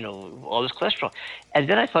sauce, all this cholesterol. And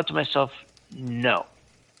then I thought to myself, no.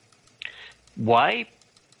 Why?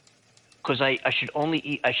 Because I should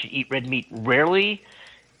eat red meat rarely,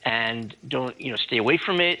 and don't stay away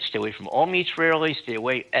from it. Stay away from all meats rarely. Stay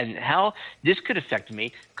away. And how this could affect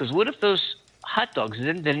me? Because what if those hot dogs?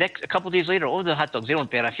 And then a couple of days later, the hot dogs, they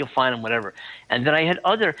weren't bad. I feel fine and whatever. And then I had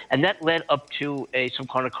and that led up to some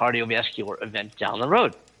kind of cardiovascular event down the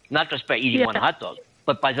road. Not just by eating one hot dog,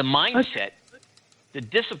 but by the mindset, the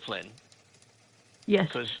discipline. Yes.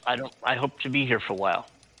 Because I hope to be here for a while.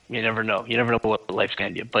 You never know. You never know what life's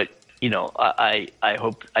going to do. But, I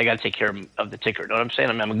hope I got to take care of the ticker. Know what I'm saying?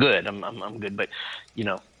 I'm good. I'm good. But,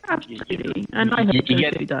 Absolutely. And I hope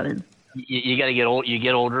you do, darling. You got to get old. You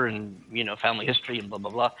get older, and family history and blah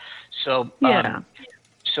blah blah. So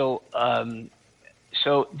so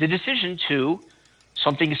the decision to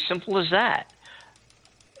something as simple as that.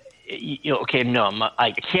 Okay, no,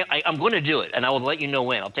 I can't. I'm going to do it, and I will let you know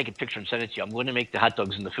when. I'll take a picture and send it to you. I'm going to make the hot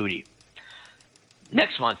dogs in the foodie.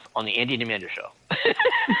 Next month on the Andy and Amanda Show.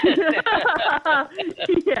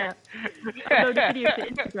 Yeah. Upload a video to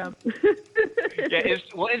Instagram.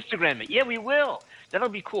 We'll Instagram it. Yeah, we will. That'll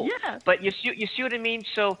be cool. Yeah. But you see what I mean?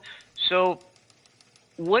 So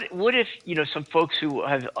what if some folks who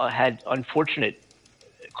have had unfortunate,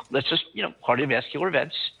 let's just cardiovascular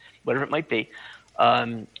events, whatever it might be,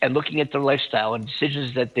 and looking at their lifestyle and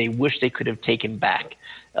decisions that they wish they could have taken back.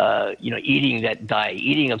 Eating that diet,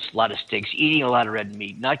 eating a lot of steaks, eating a lot of red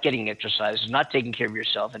meat, not getting exercise, not taking care of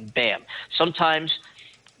yourself, and bam. Sometimes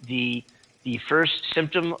the first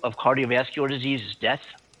symptom of cardiovascular disease is death.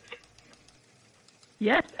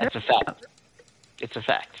 Yes. That's a fact. It's a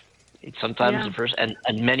fact. It's sometimes the first, and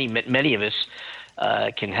many of us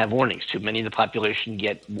can have warnings too. Many of the population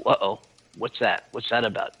get, what's that? What's that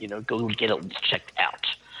about? Go get it checked out.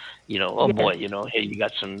 Boy, hey, you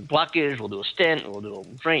got some blockage, we'll do a stent, we'll do a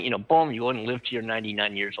drain, boom, you only live to your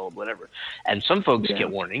 99 years old, whatever. And some folks get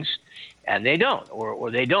warnings, and they don't, or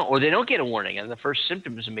they don't get a warning, and the first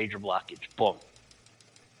symptom is a major blockage, boom.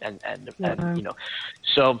 And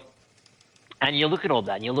so, and you look at all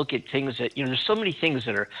that, and you look at things that, there's so many things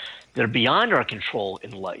that are beyond our control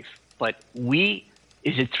in life, but is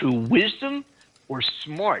it through wisdom or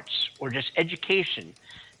smarts or just education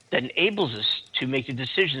that enables us to make the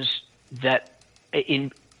decisions that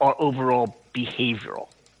in our overall behavior.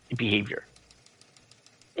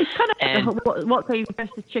 It's kind of what came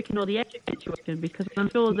first, the chicken or the egg situation, because I'm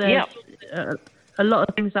sure there's a lot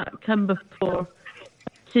of things that come before a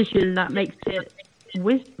decision that makes it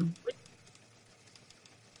wisdom.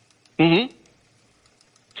 Mm-hmm.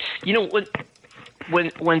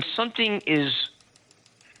 When something is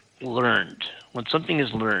learned,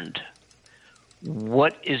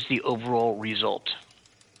 what is the overall result?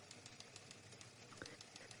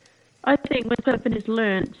 I think when something is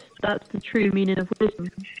learnt, that's the true meaning of wisdom.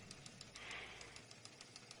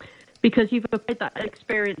 Because you've applied that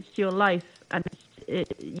experience to your life, and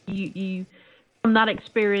you from that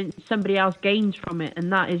experience, somebody else gains from it,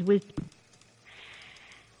 and that is wisdom.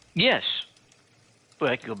 Yes. Boy,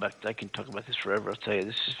 I can go back. I can talk about this forever. I'll tell you,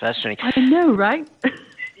 this is fascinating. I know, right?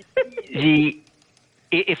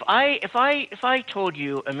 If I told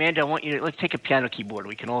you, Amanda, I want you to, let's take a piano keyboard.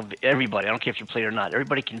 We can everybody, I don't care if you play it or not,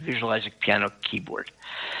 everybody can visualize a piano keyboard.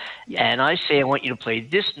 Yeah. And I say, I want you to play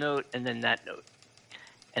this note and then that note.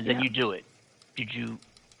 And then you do it. Did you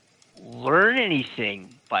learn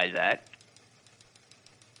anything by that?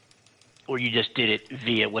 Or you just did it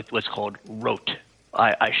via what's called rote?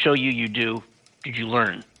 I show you, you do. Did you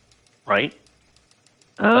learn? Right?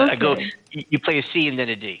 Okay. I go, you play a C and then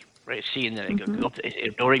a D. Right, C, and then I go up to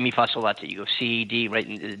do, re, mi, fa, sol, la, ti. You go C, D, right?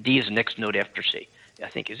 And D is the next note after C, I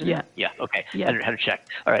think, isn't it? Yeah. Okay. Yeah. How to check.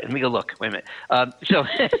 All right, let me go look. Wait a minute.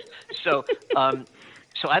 So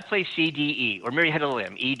I play C, D, E, or Mary had a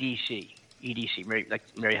lamb, E, D, C. EDC, Mary, like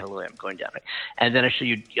Mary Had a Lamb, going down, right? And then I show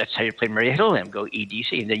you that's how you play Mary Had a Lamb, go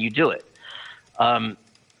EDC, and then you do it.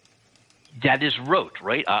 That is rote,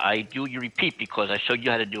 right? I do you repeat because I showed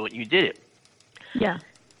you how to do it and you did it. Yeah.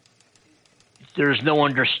 There's no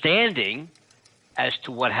understanding as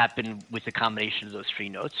to what happened with the combination of those three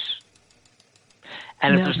notes.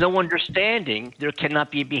 And if there's no understanding, there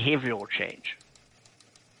cannot be a behavioral change.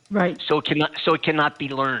 Right. So it cannot be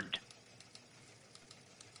learned.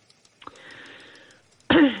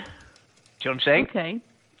 See what I'm saying?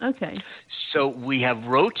 Okay. So we have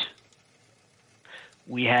rote,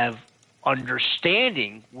 we have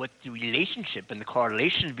understanding what the relationship and the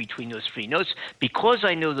correlation between those three notes. Because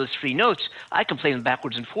I know those three notes, I can play them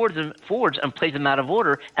backwards and forwards and play them out of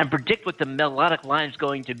order and predict what the melodic line is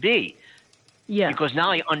going to be. Yeah. Because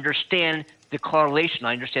now I understand the correlation,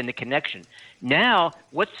 I understand the connection. Now,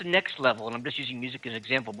 what's the next level? And I'm just using music as an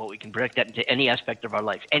example, but we can break that into any aspect of our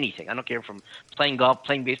life, anything. I don't care from playing golf,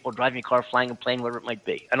 playing baseball, driving a car, flying a plane, whatever it might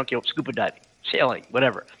be. I don't care, scuba diving, sailing,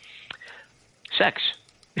 whatever. Sex.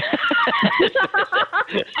 I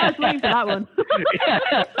was waiting for that one.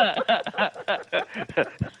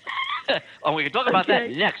 Oh, we can talk about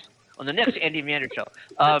that next on the next Andy Mander show.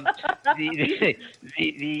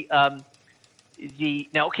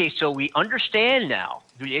 Now, okay, so we understand now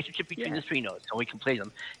the relationship between the three notes, and we can play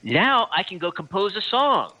them. Now I can go compose a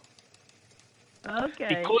song. Okay.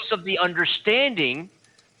 Because of the understanding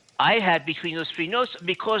I had between those three notes,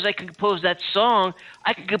 because I can compose that song,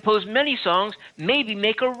 I can compose many songs, maybe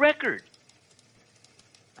make a record.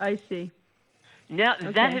 I see. Now,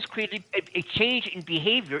 that has created a change in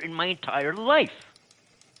behavior in my entire life.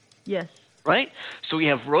 Yes. Right? So we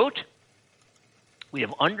have rote, we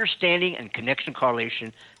have understanding and connection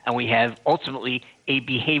correlation, and we have ultimately a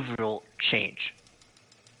behavioral change.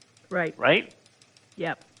 Right. Right?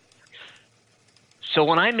 Yep. So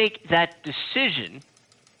when I make that decision,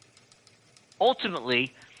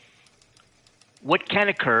 ultimately, what can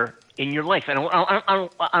occur in your life? And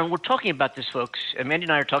we're talking about this, folks. Amanda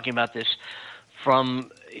and I are talking about this from,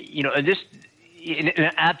 this in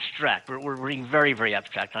an abstract. We're being very, very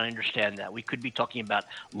abstract. I understand that. We could be talking about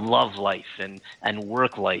love life and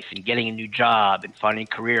work life and getting a new job and finding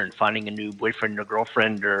a career and finding a new boyfriend or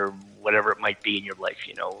girlfriend or whatever it might be in your life.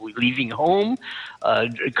 Leaving home,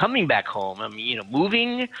 coming back home.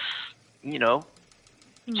 Moving,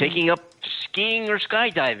 taking up skiing or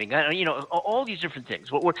skydiving, all these different things.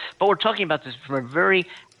 But we're talking about this from a very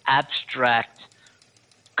abstract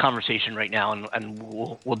conversation right now, and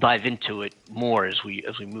we'll dive into it more as we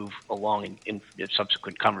move along in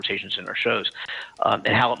subsequent conversations in our shows, and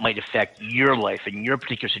how it might affect your life and your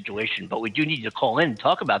particular situation. But we do need to call in and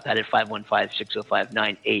talk about that at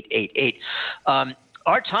 515-605-9888.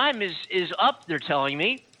 Our time is up. They're telling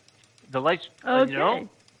me the lights. Okay.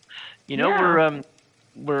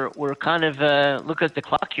 We're kind of looking at the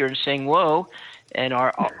clock here and saying, whoa, and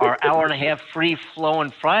our hour and a half free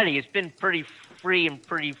flowing Friday has been pretty free and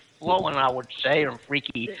pretty flowing, I would say, or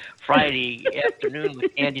freaky Friday afternoon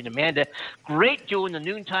with Andy and Amanda. Great doing the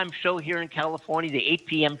noontime show here in California, the 8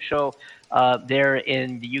 p.m. show there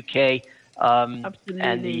in the UK,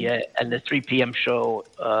 and the 3 p.m. show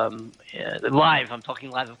live. I'm talking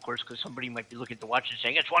live, of course, because somebody might be looking to watch and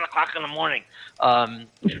saying it's 1 o'clock in the morning.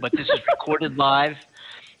 But this is recorded live.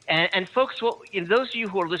 And folks, those of you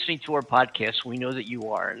who are listening to our podcast, we know that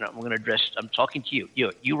you are, and I'm going to address. I'm talking to you.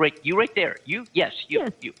 You right there. You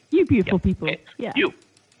beautiful people. Okay. Yeah. You.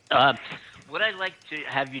 What I'd like to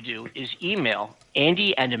have you do is email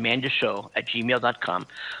andyandamandashow@gmail.com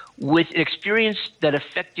with an experience that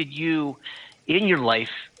affected you in your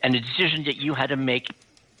life and a decision that you had to make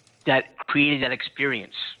that created that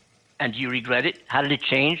experience. And do you regret it? How did it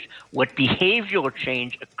change? What behavioral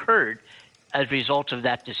change occurred as a result of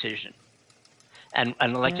that decision? And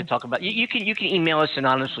I'd like to talk about. You can email us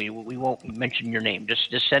anonymously. We won't mention your name.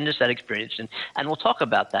 Just send us that experience, and we'll talk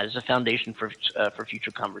about that as a foundation for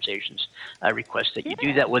future conversations. I request that you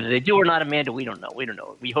do that. Whether they do or not, Amanda, we don't know.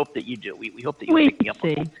 We hope that you do. We hope that you're picking up on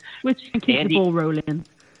that. We're going to keep the ball rolling.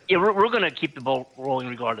 Yeah, we're going to keep the ball rolling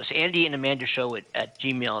regardless. Andy and Amanda Show at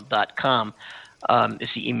gmail.com. Is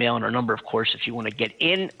the email, and our number, of course, if you want to get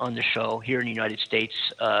in on the show here in the United States,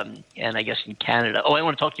 and I guess in Canada. Oh, I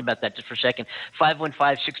want to talk to you about that just for a second.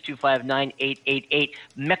 515-625-9888.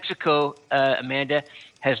 Mexico, Amanda,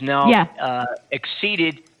 has now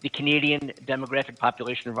exceeded the Canadian demographic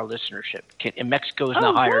population of our listenership. Mexico is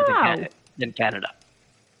now higher than Canada.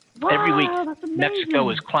 Wow, every week, that's amazing. Mexico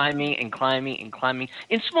is climbing and climbing and climbing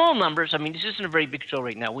in small numbers. I mean, this isn't a very big show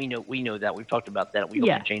right now. We know that. We've talked about that. We hope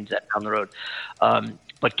to change that down the road.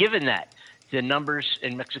 But given that, the numbers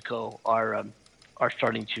in Mexico are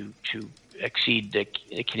starting to exceed the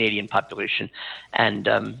Canadian population, and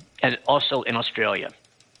also in Australia.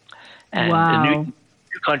 And wow. the new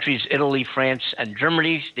countries, Italy, France, and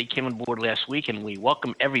Germany, they came on board last week, and we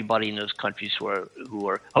welcome everybody in those countries who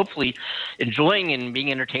are hopefully enjoying and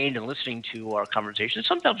being entertained and listening to our conversations.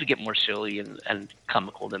 Sometimes we get more silly and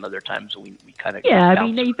comical than other times. We kind of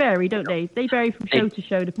they vary, don't they? They vary from show to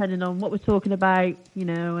show depending on what we're talking about,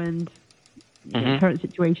 and current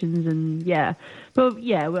situations, and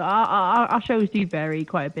our shows do vary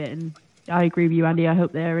quite a bit, and I agree with you, Andy. I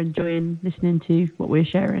hope they're enjoying listening to what we're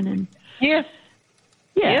sharing, and yeah.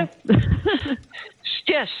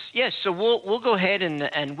 Yes. So we'll go ahead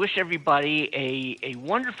and wish everybody a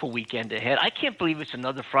wonderful weekend ahead. I can't believe it's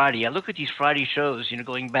another Friday. I look at these Friday shows,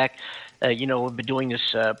 going back, we've been doing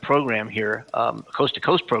this program here, Coast to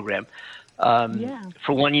Coast program,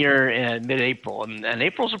 for 1 year in mid-April, and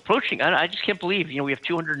April's approaching. I just can't believe, we have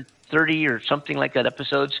 230 or something like that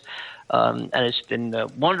episodes. And it's been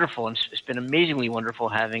wonderful, and it's been amazingly wonderful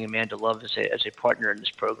having Amanda Love as a partner in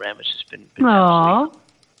this program. It's just been Aww.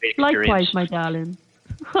 Great Likewise, my darling.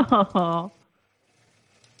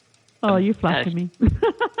 Oh, you're flattering me.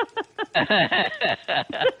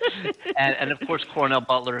 and of course Cornell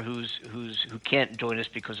Butler, who can't join us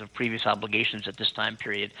because of previous obligations at this time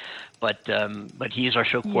period, but he is our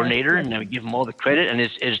show coordinator, and we give him all the credit. And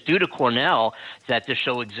it's due to Cornell that the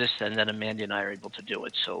show exists and that Amanda and I are able to do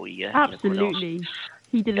it. So we absolutely.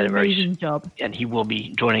 He did an amazing job, and he will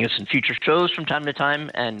be joining us in future shows from time to time,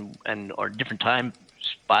 and or different time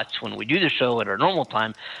spots when we do the show at our normal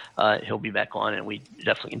time. He'll be back on, and we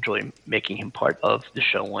definitely enjoy making him part of the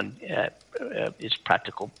show when it's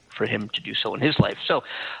practical for him to do so in his life. So,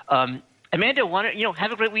 Amanda,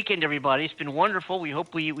 have a great weekend, everybody. It's been wonderful. We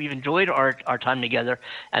hope we've enjoyed our time together,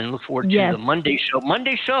 and look forward to the Monday show.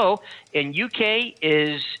 Monday show in UK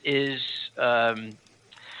is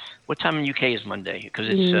what time in UK is Monday? Because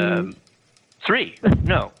it's 3.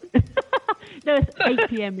 No. No, it's 8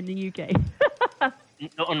 p.m. in the UK.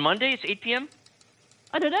 On Monday, it's 8 p.m.?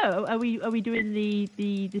 I don't know. Are we doing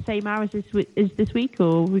the same hours as this week,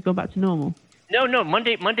 or we go back to normal? No.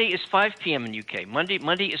 Monday is 5 p.m. in UK.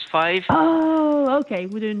 Monday is 5. Oh, okay.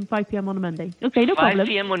 We're doing 5 p.m. on a Monday. Okay, no problem. 5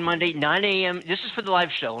 p.m. on Monday, 9 a.m. This is for the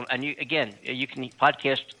live show, and you can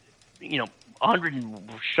podcast, 100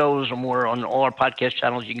 shows or more on all our podcast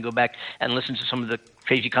channels. You can go back and listen to some of the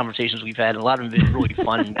crazy conversations we've had. A lot of them have been really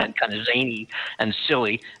fun and kind of zany and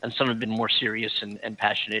silly, and some have been more serious and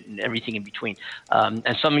passionate and everything in between.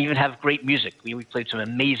 And some even have great music. We played some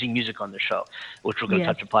amazing music on the show, which we're going to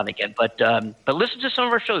touch upon again. But listen to some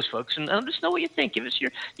of our shows, folks, and let us know what you think. Give us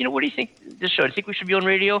your, what do you think this show? Do you think we should be on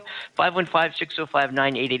radio?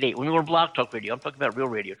 515-605-9888. When we were Blog Talk Radio, I'm talking about real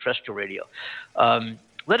radio, terrestrial radio.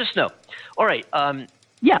 Let us know. All right.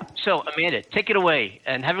 So, Amanda, take it away,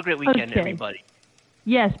 and have a great weekend, everybody.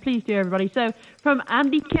 Yes, please do, everybody. So, from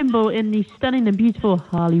Andy Kimball in the stunning and beautiful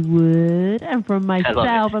Hollywood, and from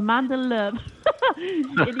myself, Amanda Love, in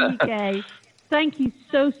the UK, thank you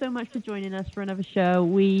so much for joining us for another show.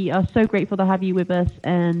 We are so grateful to have you with us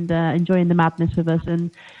and enjoying the madness with us.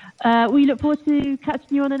 And we look forward to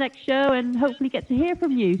catching you on the next show and hopefully get to hear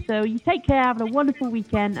from you. So you take care, have a wonderful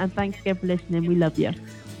weekend, and thanks again for listening. We love you.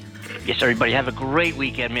 Yes, everybody, have a great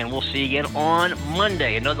weekend, man. We'll see you again on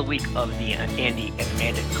Monday, another week of the Andy and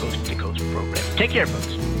Amanda Coast to Coast program. Take care,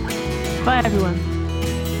 folks. Bye, everyone.